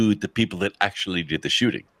we do the people that actually did the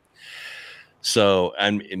shooting. So,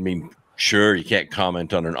 I mean, sure, you can't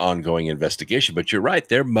comment on an ongoing investigation, but you're right.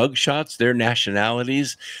 Their mugshots, their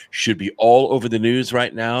nationalities should be all over the news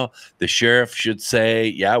right now. The sheriff should say,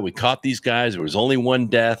 yeah, we caught these guys. There was only 1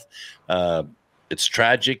 death. It's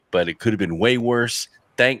tragic, but it could have been way worse.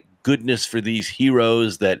 Thank goodness for these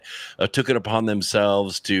heroes that took it upon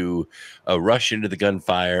themselves to rush into the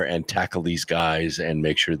gunfire and tackle these guys and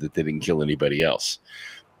make sure that they didn't kill anybody else.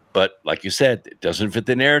 But like you said, it doesn't fit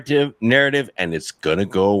the narrative, and it's going to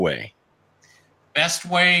go away. Best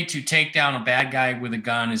way to take down a bad guy with a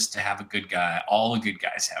gun is to have a good guy. All the good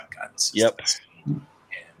guys have guns. Yep. And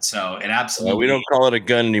so it absolutely. We don't call it a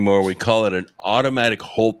gun anymore. We call it an automatic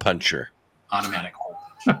hole puncher. Automatic hole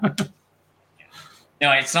puncher.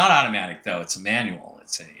 No, it's not automatic though. It's a manual.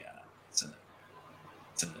 It's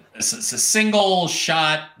a single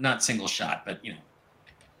shot, not single shot, but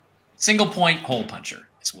single point hole puncher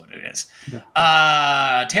is what it is.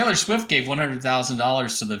 Yeah. Taylor Swift gave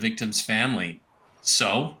 $100,000 to the victim's family.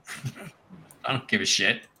 So I don't give a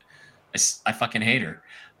shit. I fucking hate her.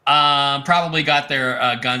 Probably got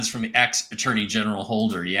their guns from the ex-Attorney General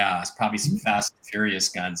Holder. Yeah, it's probably some Fast and Furious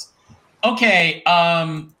guns. Okay.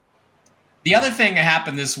 The other thing that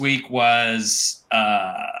happened this week was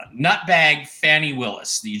nutbag Fannie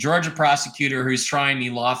Willis, the Georgia prosecutor who's trying the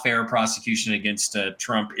lawfare prosecution against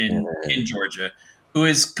Trump in Georgia, who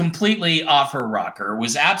is completely off her rocker,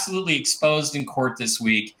 was absolutely exposed in court this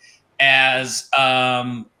week as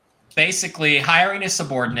basically hiring a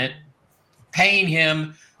subordinate, paying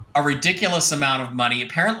him a ridiculous amount of money,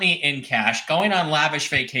 apparently in cash, going on lavish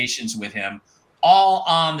vacations with him, all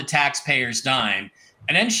on the taxpayer's dime.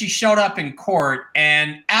 And then she showed up in court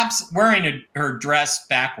and wearing her dress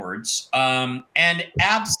backwards and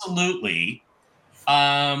absolutely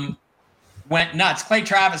went nuts. Clay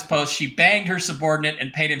Travis posts, she banged her subordinate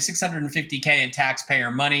and paid him $650K in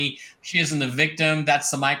taxpayer money. She isn't the victim. That's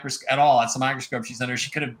the microscope at all. That's the microscope she's under.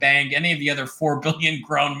 She could have banged any of the other 4 billion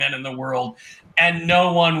grown men in the world and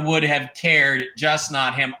no one would have cared, just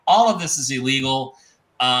not him. All of this is illegal.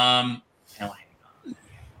 Not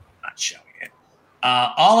showing it.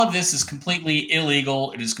 All of this is completely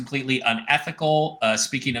illegal. It is completely unethical.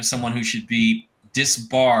 Speaking of someone who should be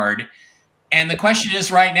disbarred. And the question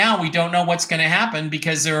is right now, we don't know what's going to happen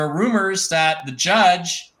because there are rumors that the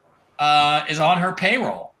judge is on her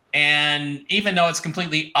payroll. And even though it's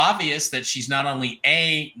completely obvious that she's not only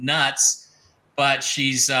A, nuts, but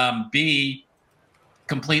she's B,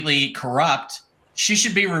 completely corrupt, she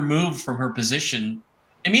should be removed from her position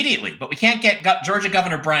immediately. But we can't get Georgia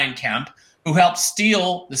Governor Brian Kemp, who helped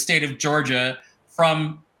steal the state of Georgia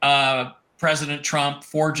from President Trump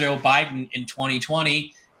for Joe Biden in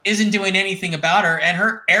 2020, isn't doing anything about her. And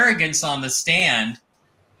her arrogance on the stand,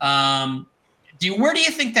 where do you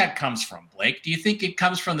think that comes from, Blake? Do you think it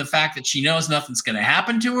comes from the fact that she knows nothing's going to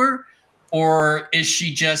happen to her? Or is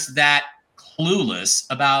she just that clueless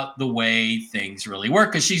about the way things really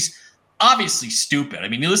work? Because she's obviously stupid. I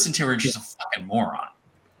mean, you listen to her and she's a fucking moron.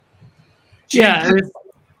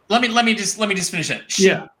 Let me just finish that.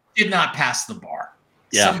 She did not pass the bar.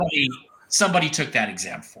 Yeah. Somebody took that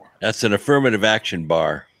exam for her. That's an affirmative action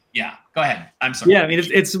bar. Yeah, go ahead. I'm sorry. Yeah, I mean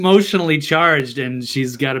it's emotionally charged, and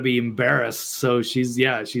she's got to be embarrassed. So she's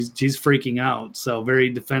freaking out. So very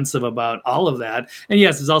defensive about all of that. And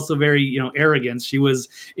yes, it's also very arrogance. She was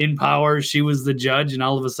in power. She was the judge, and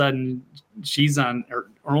all of a sudden she's on her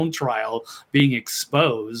own trial, being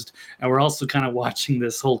exposed. And we're also kind of watching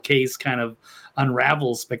this whole case kind of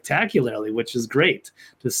unravel spectacularly, which is great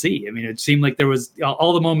to see. I mean, it seemed like there was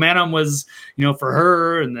all the momentum was, for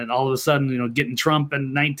her, and then all of a sudden, getting Trump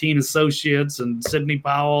and 19 associates and Sidney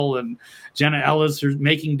Powell and Jenna Ellis are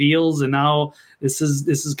making deals, and now this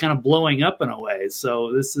is kind of blowing up in a way.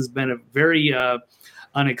 So this has been a very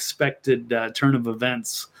unexpected turn of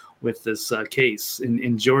events with this case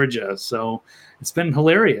in Georgia. So it's been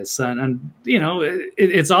hilarious, and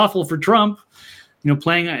it's awful for Trump,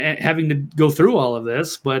 having to go through all of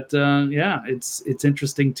this, but it's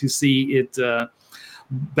interesting to see it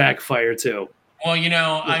backfire too. Well,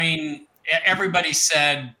 I mean, everybody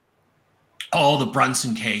said, "Oh, the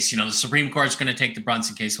Brunson case." The Supreme Court's going to take the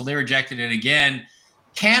Brunson case. Well, they rejected it again.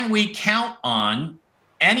 Can we count on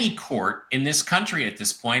any court in this country at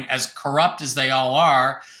this point, as corrupt as they all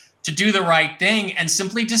are, to do the right thing and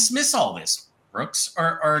simply dismiss all this, Brooks,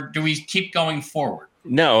 or do we keep going forward?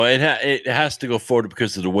 No, it has to go forward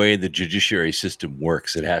because of the way the judiciary system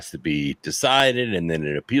works. It has to be decided, and then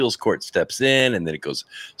an appeals court steps in, and then it goes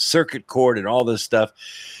circuit court and all this stuff.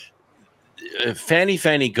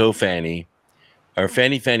 Fanny, go Fanny, or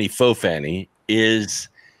Fanny, faux Fanny is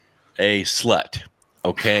a slut,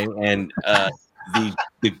 okay? And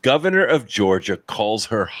the governor of Georgia calls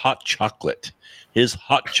her hot chocolate, his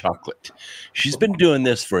hot chocolate. She's been doing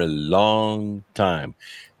this for a long time.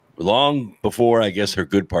 Long before, I guess, her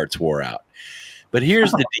good parts wore out. But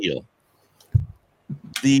here's the deal.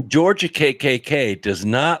 The Georgia KKK does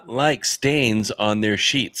not like stains on their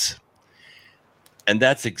sheets. And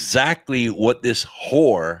that's exactly what this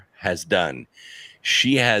whore has done.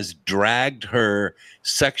 She has dragged her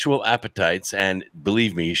sexual appetites, and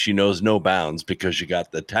believe me, she knows no bounds, because you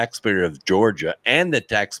got the taxpayer of Georgia and the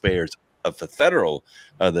taxpayers of the federal,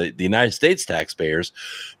 the United States taxpayers,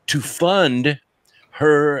 to fund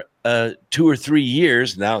her 2 or 3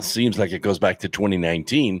 years, now it seems like it goes back to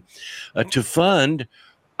 2019, to fund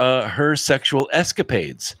her sexual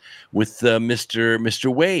escapades with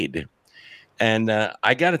Mr. Wade. And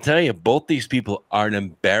I got to tell you, both these people are an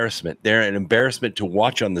embarrassment. They're an embarrassment to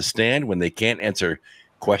watch on the stand when they can't answer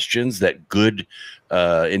questions that good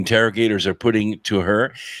interrogators are putting to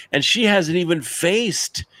her. And she hasn't even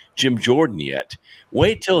faced Jim Jordan yet.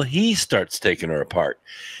 Wait till he starts taking her apart.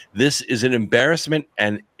 This is an embarrassment,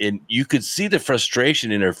 and you could see the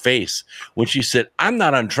frustration in her face when she said, "I'm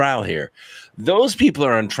not on trial here. Those people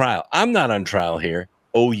are on trial. I'm not on trial here."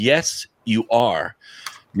 Oh, yes, you are.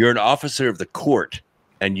 You're an officer of the court,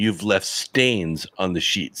 and you've left stains on the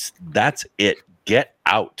sheets. That's it. Get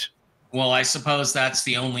out. Well, I suppose that's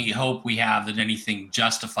the only hope we have that anything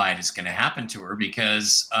justified is going to happen to her,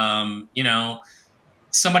 because,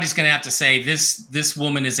 somebody's going to have to say, this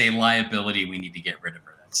woman is a liability. We need to get rid of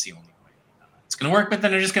her. That's the only way it's going to work. But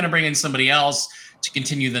then they're just going to bring in somebody else to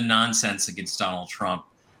continue the nonsense against Donald Trump.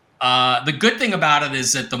 The good thing about it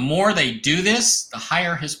is that the more they do this, the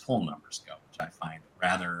higher his poll numbers go, which I find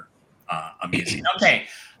rather amusing. Okay,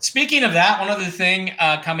 speaking of that, one other thing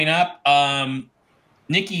coming up,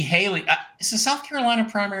 Nikki Haley. Is the South Carolina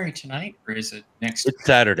primary tonight, or is it next? It's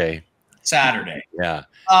Saturday. Yeah.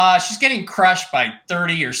 She's getting crushed by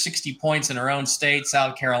 30 or 60 points in her own state,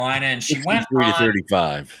 South Carolina, and she went on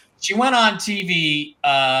 35. She went on TV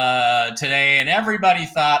today, and everybody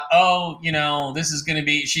thought, this is going to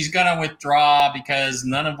be, she's going to withdraw because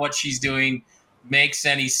none of what she's doing makes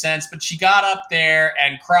any sense. But she got up there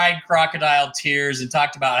and cried crocodile tears and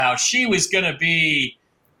talked about how she was going to be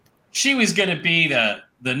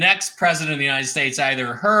the next president of the United States,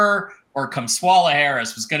 either her or Kamala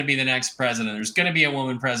Harris was going to be the next president. There's going to be a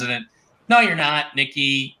woman president. No, you're not,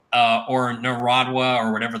 Nikki or Naradwa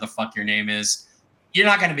or whatever the fuck your name is. You're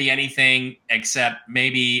not going to be anything except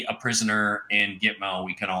maybe a prisoner in Gitmo,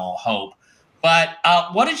 we can all hope. But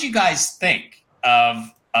what did you guys think of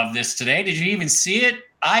this today? Did you even see it?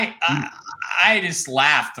 I just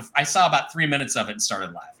laughed. I saw about 3 minutes of it and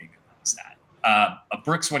started laughing. What was that?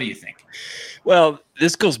 Brooks, what do you think? Well,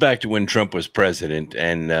 this goes back to when Trump was president,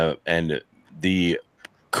 and the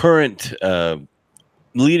current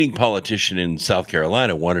leading politician in South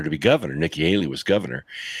Carolina wanted to be governor. Nikki Haley was governor,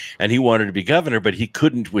 and he wanted to be governor, but he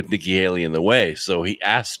couldn't with Nikki Haley in the way. So he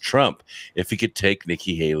asked Trump if he could take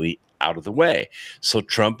Nikki Haley out of the way. So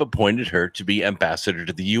Trump appointed her to be ambassador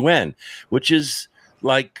to the UN, which is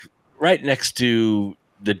like right next to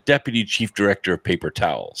the deputy chief director of paper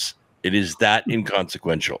towels. It is that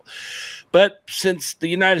inconsequential. But since the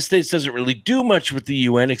United States doesn't really do much with the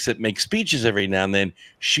UN except make speeches every now and then,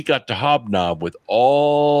 she got to hobnob with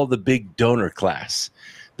all the big donor class.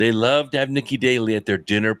 They love to have Nikki Haley at their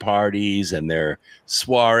dinner parties and their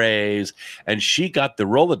soirees, and she got the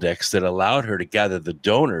Rolodex that allowed her to gather the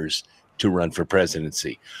donors to run for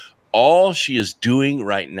presidency. All she is doing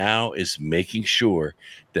right now is making sure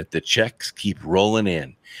that the checks keep rolling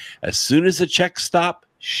in. As soon as the checks stop,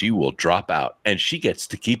 she will drop out, and she gets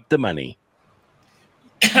to keep the money.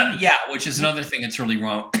 Yeah, which is another thing that's really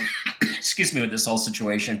wrong. Excuse me, with this whole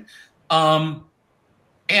situation. Again,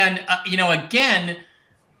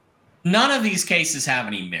 none of these cases have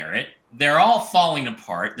any merit. They're all falling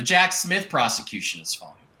apart. The Jack Smith prosecution is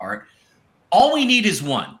falling apart. All we need is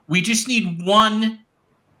one. We just need one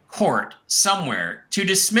court somewhere to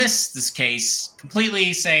dismiss this case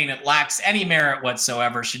completely, saying it lacks any merit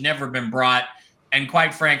whatsoever, should never have been brought. And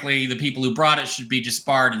quite frankly, the people who brought it should be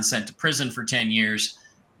disbarred and sent to prison for 10 years.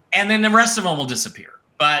 And then the rest of them will disappear.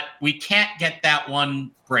 But we can't get that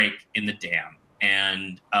one break in the dam.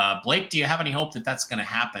 And Blake, do you have any hope that that's going to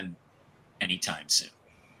happen anytime soon?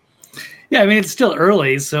 Yeah, I mean, it's still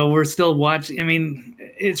early, so we're still watching. I mean,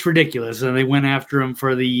 it's ridiculous. And they went after him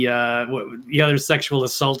for the other sexual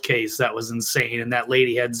assault case. That was insane. And that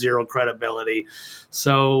lady had zero credibility.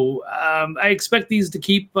 So I expect these to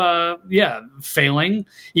keep, failing,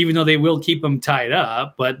 even though they will keep him tied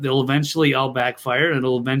up. But they'll eventually all backfire, and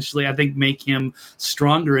it'll eventually, I think, make him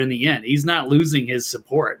stronger in the end. He's not losing his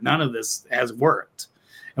support. None of this has worked.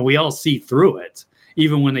 And we all see through it.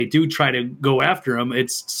 Even when they do try to go after him,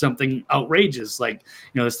 it's something outrageous, like,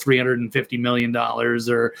 it's $350 million, or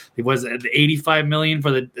it was $85 million for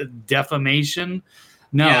the defamation.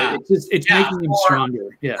 No, yeah. it's making him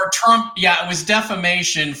stronger. Yeah, for Trump. Yeah, it was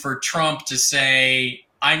defamation for Trump to say,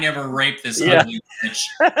 "I never raped this ugly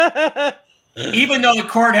bitch," even though the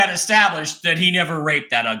court had established that he never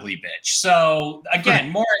raped that ugly bitch. So again,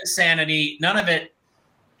 more insanity. None of it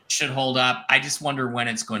should hold up. I just wonder when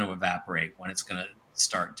it's going to evaporate, when it's going to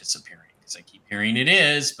start disappearing, because I keep hearing it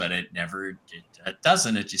is, but it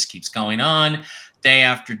doesn't. It just keeps going on day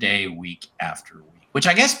after day, week after week, which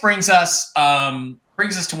I guess brings us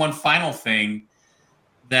to one final thing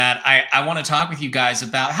that I want to talk with you guys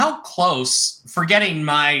about. How close, forgetting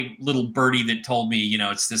my little birdie that told me,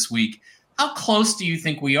 it's this week, how close do you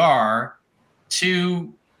think we are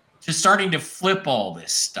to starting to flip all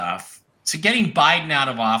this stuff, to getting Biden out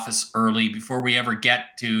of office early before we ever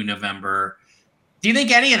get to November? Do you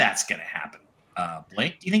think any of that's going to happen?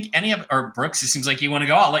 Blake, do you think any of, or Brooks, it seems like you want to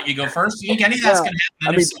go. I'll let you go first. Do you think any of that's going to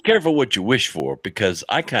happen? I mean, be careful what you wish for, because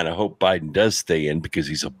I kind of hope Biden does stay in because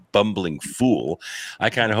he's a bumbling fool.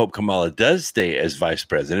 I kind of hope Kamala does stay as vice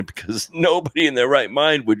president because nobody in their right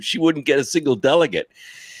mind wouldn't get a single delegate.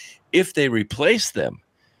 If they replace them,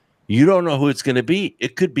 you don't know who it's going to be.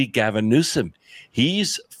 It could be Gavin Newsom.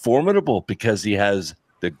 He's formidable because he has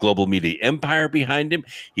the global media empire behind him.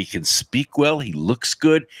 He can speak well. He looks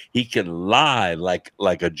good. He can lie like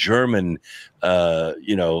a German,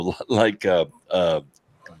 Goering.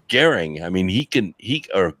 I mean,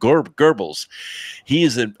 or Goebbels. He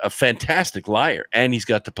is a fantastic liar, and he's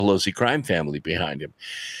got the Pelosi crime family behind him.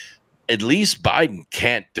 At least Biden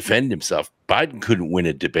can't defend himself. Biden couldn't win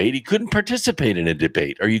a debate. He couldn't participate in a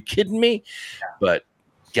debate. Are you kidding me? But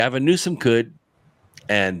Gavin Newsom could.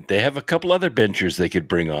 And they have a couple other benchers they could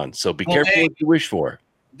bring on. So be careful what you wish for.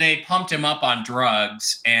 They pumped him up on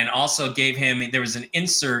drugs and also gave him, there was an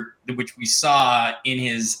insert which we saw in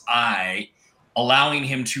his eye, allowing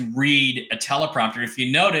him to read a teleprompter. If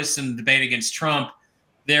you notice in the debate against Trump,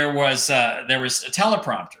 there was a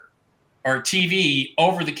teleprompter or TV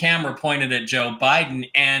over the camera pointed at Joe Biden.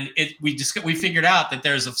 And we figured out that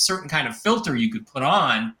there's a certain kind of filter you could put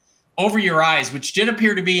on over your eyes, which did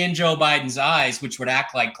appear to be in Joe Biden's eyes, which would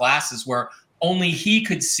act like glasses where only he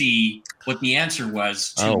could see what the answer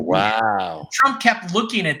was. Oh, wow. Trump kept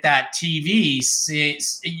looking at that TV.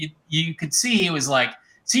 You could see he was like,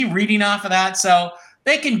 is he reading off of that? So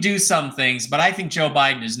they can do some things, but I think Joe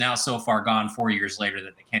Biden is now so far gone 4 years later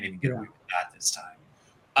that they can't even get away with that this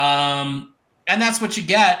time. And that's what you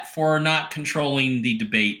get for not controlling the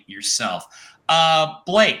debate yourself.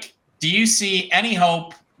 Blake, do you see any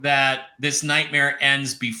hope that this nightmare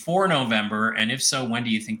ends before November? And if so, when do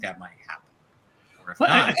you think that might happen? Well,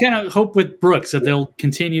 I kind of hope with Brooks that they'll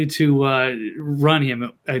continue to run him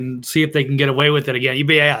and see if they can get away with it again.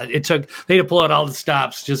 It took they had to pull out all the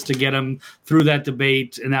stops just to get him through that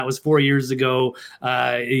debate, and that was 4 years ago.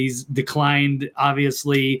 He's declined,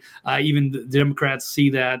 obviously. Even the Democrats see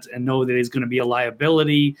that and know that he's going to be a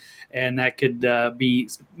liability, and that could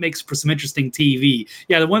makes for some interesting TV.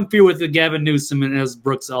 Yeah, the one fear with the Gavin Newsom, and as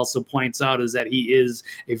Brooks also points out, is that he is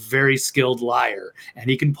a very skilled liar, and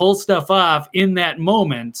he can pull stuff off in that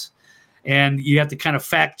moment, and you have to kind of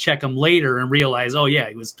fact check him later and realize, oh yeah,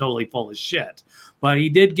 he was totally full of shit. But he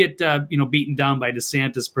did get beaten down by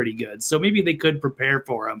DeSantis pretty good, so maybe they could prepare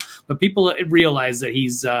for him. But people realize that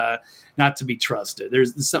he's not to be trusted.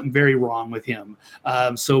 There's something very wrong with him.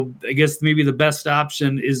 So I guess maybe the best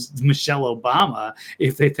option is Michelle Obama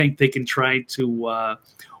if they think they can try to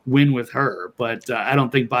win with her. But I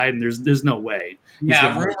don't think Biden. There's no way.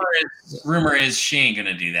 Rumor is she ain't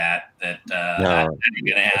gonna do that. That ain't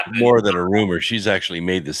gonna happen. More than a rumor. She's actually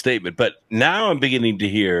made the statement. But now I'm beginning to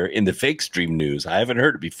hear in the fake stream news, I haven't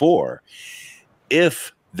heard it before,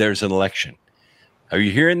 if there's an election. Are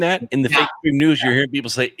you hearing that? In the fake stream news, you're hearing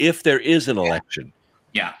people say, if there is an election.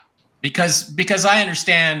 Yeah. Because I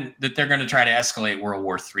understand that they're going to try to escalate World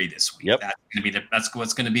War III this week. Yep. That's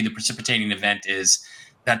what's going to be the precipitating event is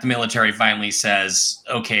that the military finally says,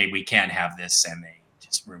 okay, we can't have this, and they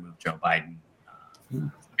just remove Joe Biden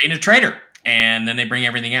being a traitor, and then they bring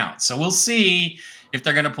everything out. So we'll see if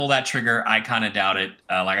they're going to pull that trigger. I kind of doubt it.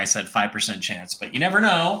 Like I said, 5% chance, but you never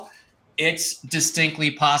know. It's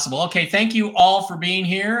distinctly possible. Okay, thank you all for being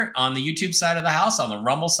here on the YouTube side of the house, on the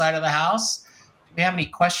Rumble side of the house. Do we have any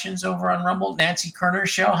questions over on Rumble? Nancy Kerner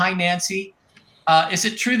show. Hi, Nancy. Is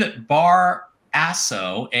it true that Bar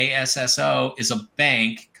Asso, ASSO, is a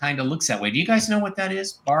bank? Kind of looks that way. Do you guys know what that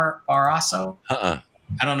is? Bar Asso? I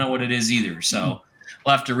don't know what it is either. So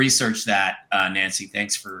we'll have to research that. Nancy,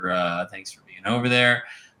 thanks for being over there.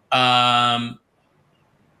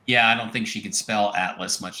 Yeah, I don't think she could spell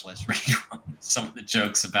Atlas, much less read some of the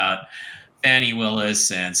jokes about Fannie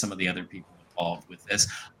Willis and some of the other people involved with this.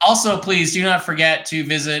 Also, please do not forget to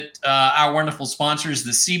visit our wonderful sponsors,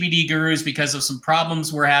 the CBD Gurus. Because of some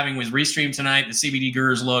problems we're having with Restream tonight, the CBD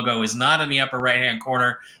Gurus logo is not in the upper right-hand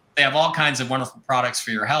corner. They have all kinds of wonderful products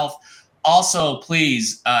for your health. Also,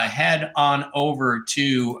 please head on over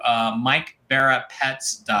to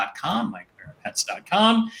MikeBaraPets.com,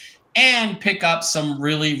 MikeBaraPets.com, and pick up some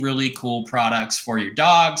really, really cool products for your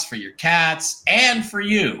dogs, for your cats, and for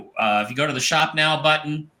you. If you go to the Shop Now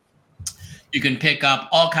button, you can pick up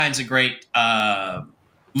all kinds of great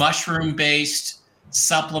mushroom-based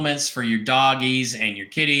supplements for your doggies and your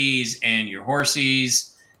kitties and your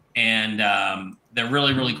horsies. And they're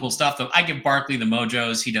really, really cool stuff. Though I give Barkley the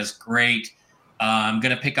mojos. He does great. I'm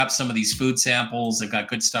going to pick up some of these food samples. They've got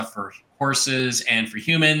good stuff for horses and for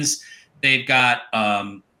humans. They've got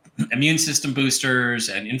immune system boosters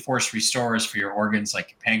and in-force restorers for your organs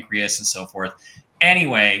like your pancreas and so forth.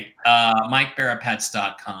 Anyway,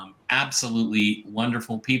 MikeBaraPets.com. Absolutely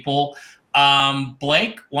wonderful people.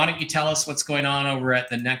 Blake, why don't you tell us what's going on over at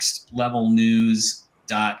the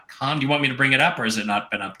nextlevelnews.com? Do you want me to bring it up, or has it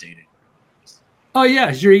not been updated? Oh,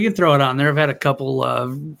 yeah, sure. You can throw it on there. I've had a couple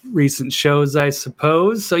of recent shows, I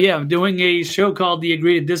suppose. So, yeah, I'm doing a show called The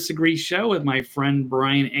Agree to Disagree Show with my friend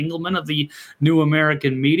Brian Engelman of the New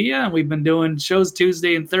American Media. And we've been doing shows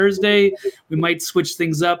Tuesday and Thursday. We might switch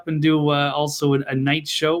things up and do also a night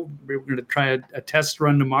show. We're going to try a test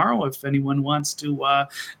run tomorrow if anyone wants to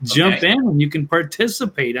jump in. And you can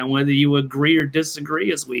participate on whether you agree or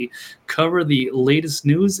disagree as we cover the latest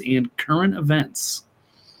news and current events.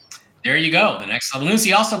 There you go. The Next Level News.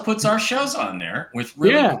 He also puts our shows on there with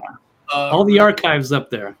really all the archives up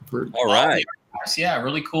there. All right. Yeah,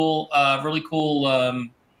 really cool. Not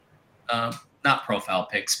profile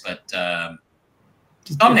pics, but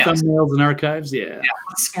thumbnails and archives. Yeah,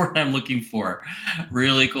 that's what I'm looking for.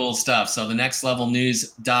 Really cool stuff. So the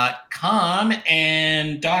nextlevelnews.com.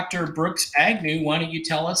 And Dr. Brooks Agnew, why don't you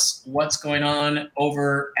tell us what's going on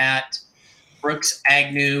over at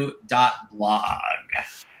brooksagnew.blog?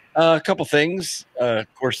 A couple things.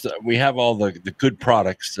 Of course, we have all the good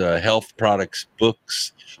products, health products,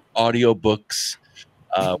 books, audio books.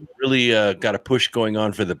 Really got a push going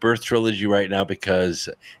on for the Birth Trilogy right now because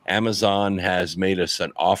Amazon has made us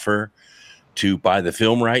an offer to buy the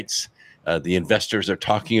film rights. The investors are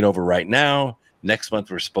talking it over right now. Next month,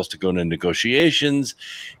 we're supposed to go into negotiations.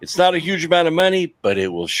 It's not a huge amount of money, but it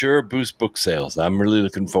will sure boost book sales. I'm really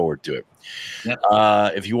looking forward to it. Yep.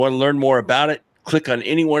 If you want to learn more about it, click on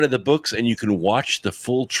any one of the books and you can watch the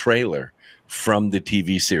full trailer from the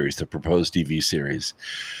TV series, the proposed TV series.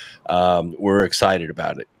 We're excited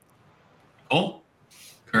about it. Cool.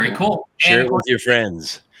 Very cool. Share it with your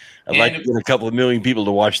friends. I'd like to get a couple of million people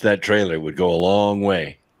to watch that trailer. It would go a long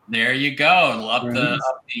way. There you go. It'll up the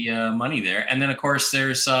money there. And then, of course,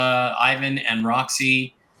 there's Ivan and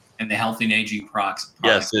Roxy and the Healthy and Aging products.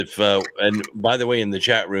 Yes. And by the way, in the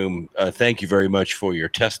chat room, thank you very much for your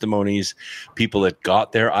testimonies. People that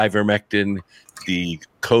got their ivermectin, the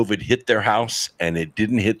COVID hit their house and it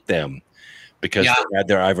didn't hit them because they had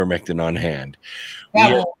their ivermectin on hand.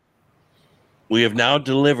 We have now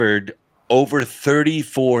delivered over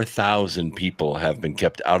 34,000 people have been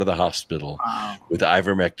kept out of the hospital with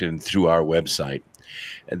ivermectin through our website.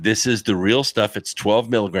 And this is the real stuff. It's 12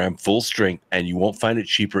 milligram full strength, and you won't find it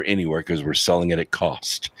cheaper anywhere because we're selling it at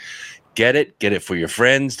cost. Get it for your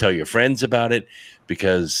friends. Tell your friends about it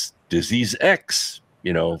because disease X,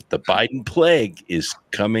 the Biden plague is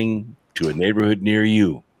coming to a neighborhood near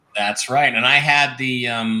you. That's right. And I had the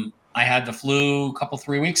flu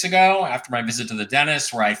 3 weeks ago after my visit to the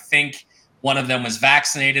dentist, where I think one of them was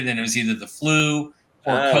vaccinated, and it was either the flu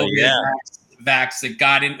or COVID vax that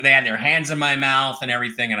got in. They had their hands in my mouth and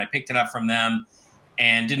everything, and I picked it up from them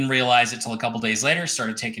and didn't realize it till a couple days later.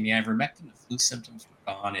 Started taking the ivermectin. The flu symptoms were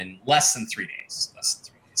gone in less than 3 days.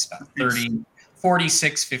 About 30,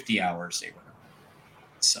 46, 50 hours they were.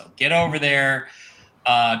 So get over there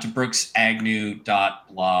to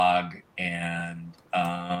brooksagnew.blog and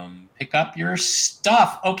pick up your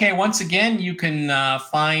stuff. Okay, once again, you can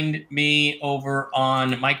find me over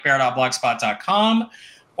on mikebara.blogspot.com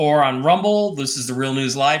or on Rumble. This is the Real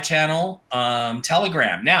News Live channel.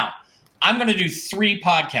 Telegram. Now, I'm going to do 3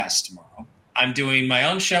 podcasts tomorrow. I'm doing my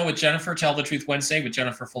own show with Jennifer, Tell the Truth Wednesday with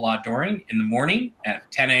Jennifer Fullard-Doring in the morning at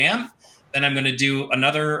 10 a.m. Then I'm going to do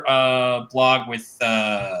another blog with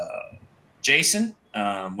Jason,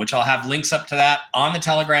 which I'll have links up to that on the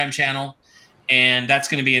Telegram channel. And that's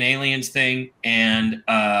going to be an aliens thing. And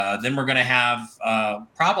then we're going to have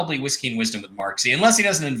probably Whiskey and Wisdom with Mark Z, unless he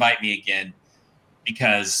doesn't invite me again,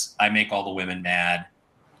 because I make all the women mad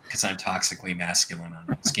because I'm toxically masculine on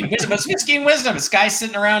Whiskey and Wisdom. It's Whiskey and Wisdom. It's guys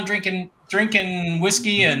sitting around drinking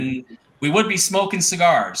whiskey, and we would be smoking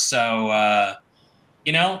cigars. So,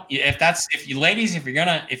 if you ladies, if you're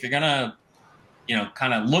gonna,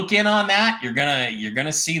 kind of look in on that, you're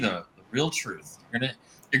gonna see the real truth.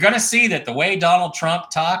 You're gonna see that the way Donald Trump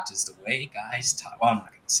talked is the way guys talk. Well, I'm not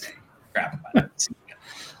gonna say crap about it.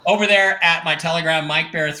 Over there at my Telegram,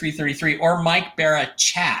 Mike Bara 333 or Mike Bara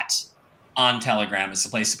Chat on Telegram is the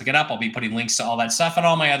place to pick it up. I'll be putting links to all that stuff and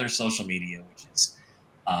all my other social media, which is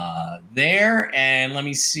there. And let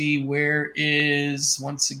me see, where is,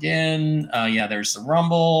 once again, there's the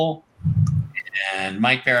Rumble and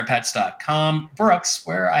MikeBaraPets.com. Brooks,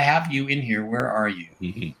 where I have you in here, where are you?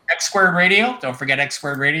 Mm-hmm. X Squared Radio. Don't forget X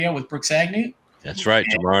Squared Radio with Brooks Agnew. That's right.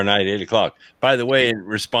 Tomorrow night, 8 o'clock. By the way, in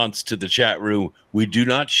response to the chat room, we do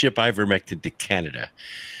not ship ivermectin to Canada.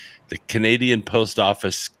 The Canadian Post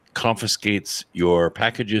Office confiscates your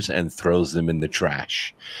packages and throws them in the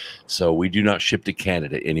trash. So we do not ship to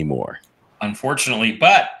Canada anymore. Unfortunately,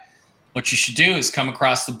 but what you should do is come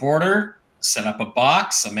across the border, set up a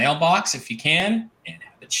mailbox if you can, and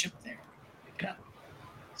have it shipped there. Pick it up.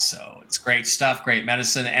 So it's great stuff, great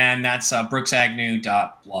medicine, and that's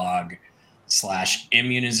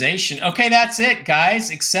brooksagnew.blog/immunization. Okay, that's it, guys,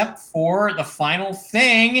 except for the final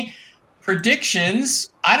thing. Predictions.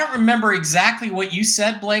 I don't remember exactly what you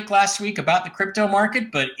said, Blake, last week about the crypto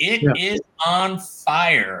market, but it is on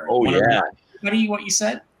fire. Oh, yeah. What you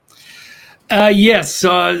said? Yes.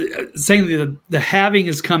 Saying the halving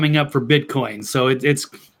is coming up for Bitcoin. So it's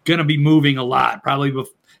going to be moving a lot, probably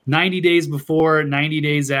 90 days before, 90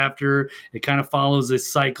 days after. It kind of follows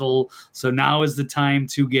this cycle. So now is the time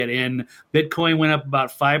to get in. Bitcoin went up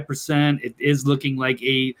about 5%. It is looking like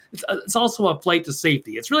it's also a flight to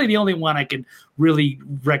safety. It's really the only one I can really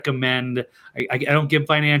recommend. I don't give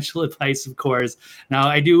financial advice, of course. Now,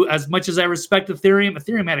 I do, as much as I respect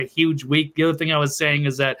Ethereum had a huge week. The other thing I was saying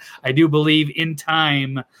is that I do believe in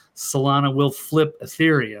time Solana will flip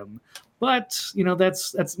Ethereum. But,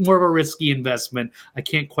 that's more of a risky investment. I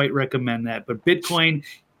can't quite recommend that. But Bitcoin,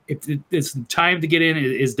 it's time to get in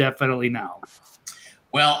is definitely now.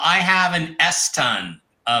 Well, I have an S-ton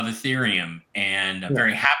of Ethereum, and I'm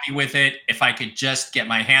very happy with it. If I could just get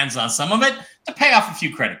my hands on some of it to pay off a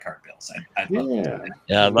few credit card bills, I'd love to.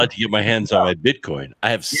 Yeah, I'd like to get my hands on my Bitcoin.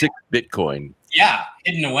 I have 6 Bitcoin. Yeah,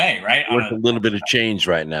 hidden away, right? Worth a little bit of change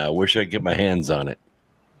right now. Where should I get my hands on it?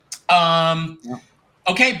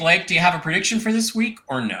 Okay, Blake, do you have a prediction for this week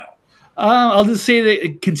or no? I'll just say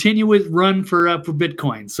that continuous run for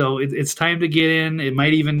Bitcoin. So it's time to get in. It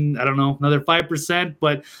might even, I don't know, another 5%,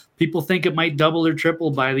 but people think it might double or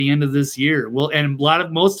triple by the end of this year. Well, and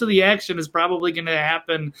most of the action is probably going to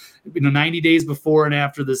happen, 90 days before and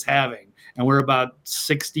after this halving. And we're about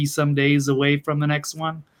 60 some days away from the next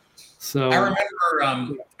one. So I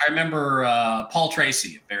remember Paul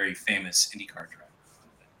Tracy, a very famous IndyCar driver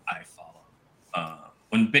that I follow.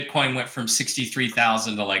 When Bitcoin went from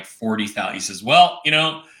 63,000 to like 40,000, he says, "Well,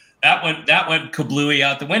 that went kablooey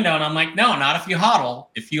out the window." And I'm like, "No, not if you hodl.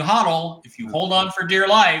 If you hold on for dear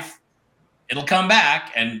life, it'll come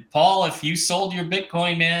back." And Paul, if you sold your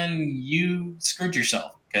Bitcoin, man, you screwed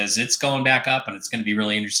yourself, because it's going back up and it's going to be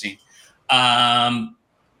really interesting.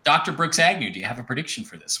 Dr. Brooks Agnew, do you have a prediction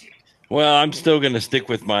for this week? Well, I'm still going to stick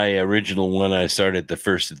with my original one I started the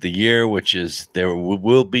first of the year, which is there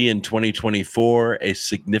will be in 2024 a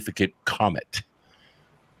significant comet.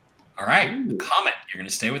 All right, the comet. You're going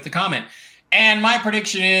to stay with the comet. And my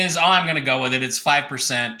prediction is, I'm going to go with it. It's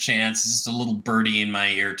 5% chance. Just a little birdie in my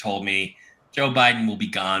ear told me Joe Biden will be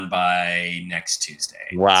gone by next Tuesday.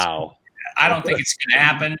 Wow. I don't think it's going to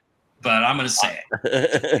happen, but I'm going to say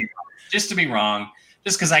it. Just to be wrong,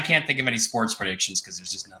 just because I can't think of any sports predictions, because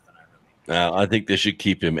there's just nothing. I think they should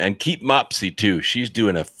keep him, and keep Mopsy too. She's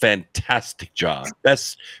doing a fantastic job.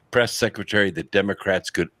 Best press secretary the Democrats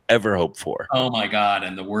could ever hope for. Oh my God.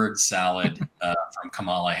 And the word salad from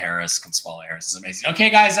Kamala Harris is amazing. Okay,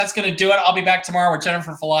 guys, that's going to do it. I'll be back tomorrow with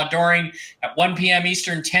Jennifer Fallah-Doring at 1 p.m.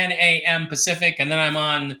 Eastern, 10 a.m. Pacific. And then I'm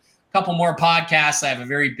on a couple more podcasts. I have a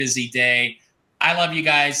very busy day. I love you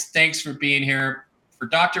guys. Thanks for being here. For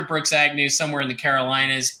Dr. Brooks Agnew, somewhere in the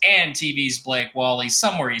Carolinas, and TV's Blake Walley,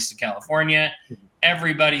 somewhere east of California.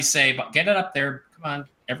 Everybody say, get it up there. Come on,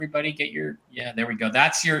 everybody get your, there we go.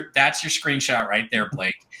 That's your screenshot right there,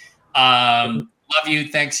 Blake. Love you.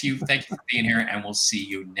 Thank you for being here, and we'll see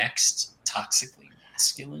you next Toxically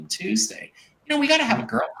Masculine Tuesday. We got to have a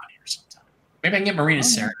girl on here sometime. Maybe I can get Marina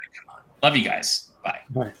Sarah to come on. Love you guys. Bye.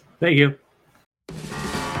 All right. Thank you.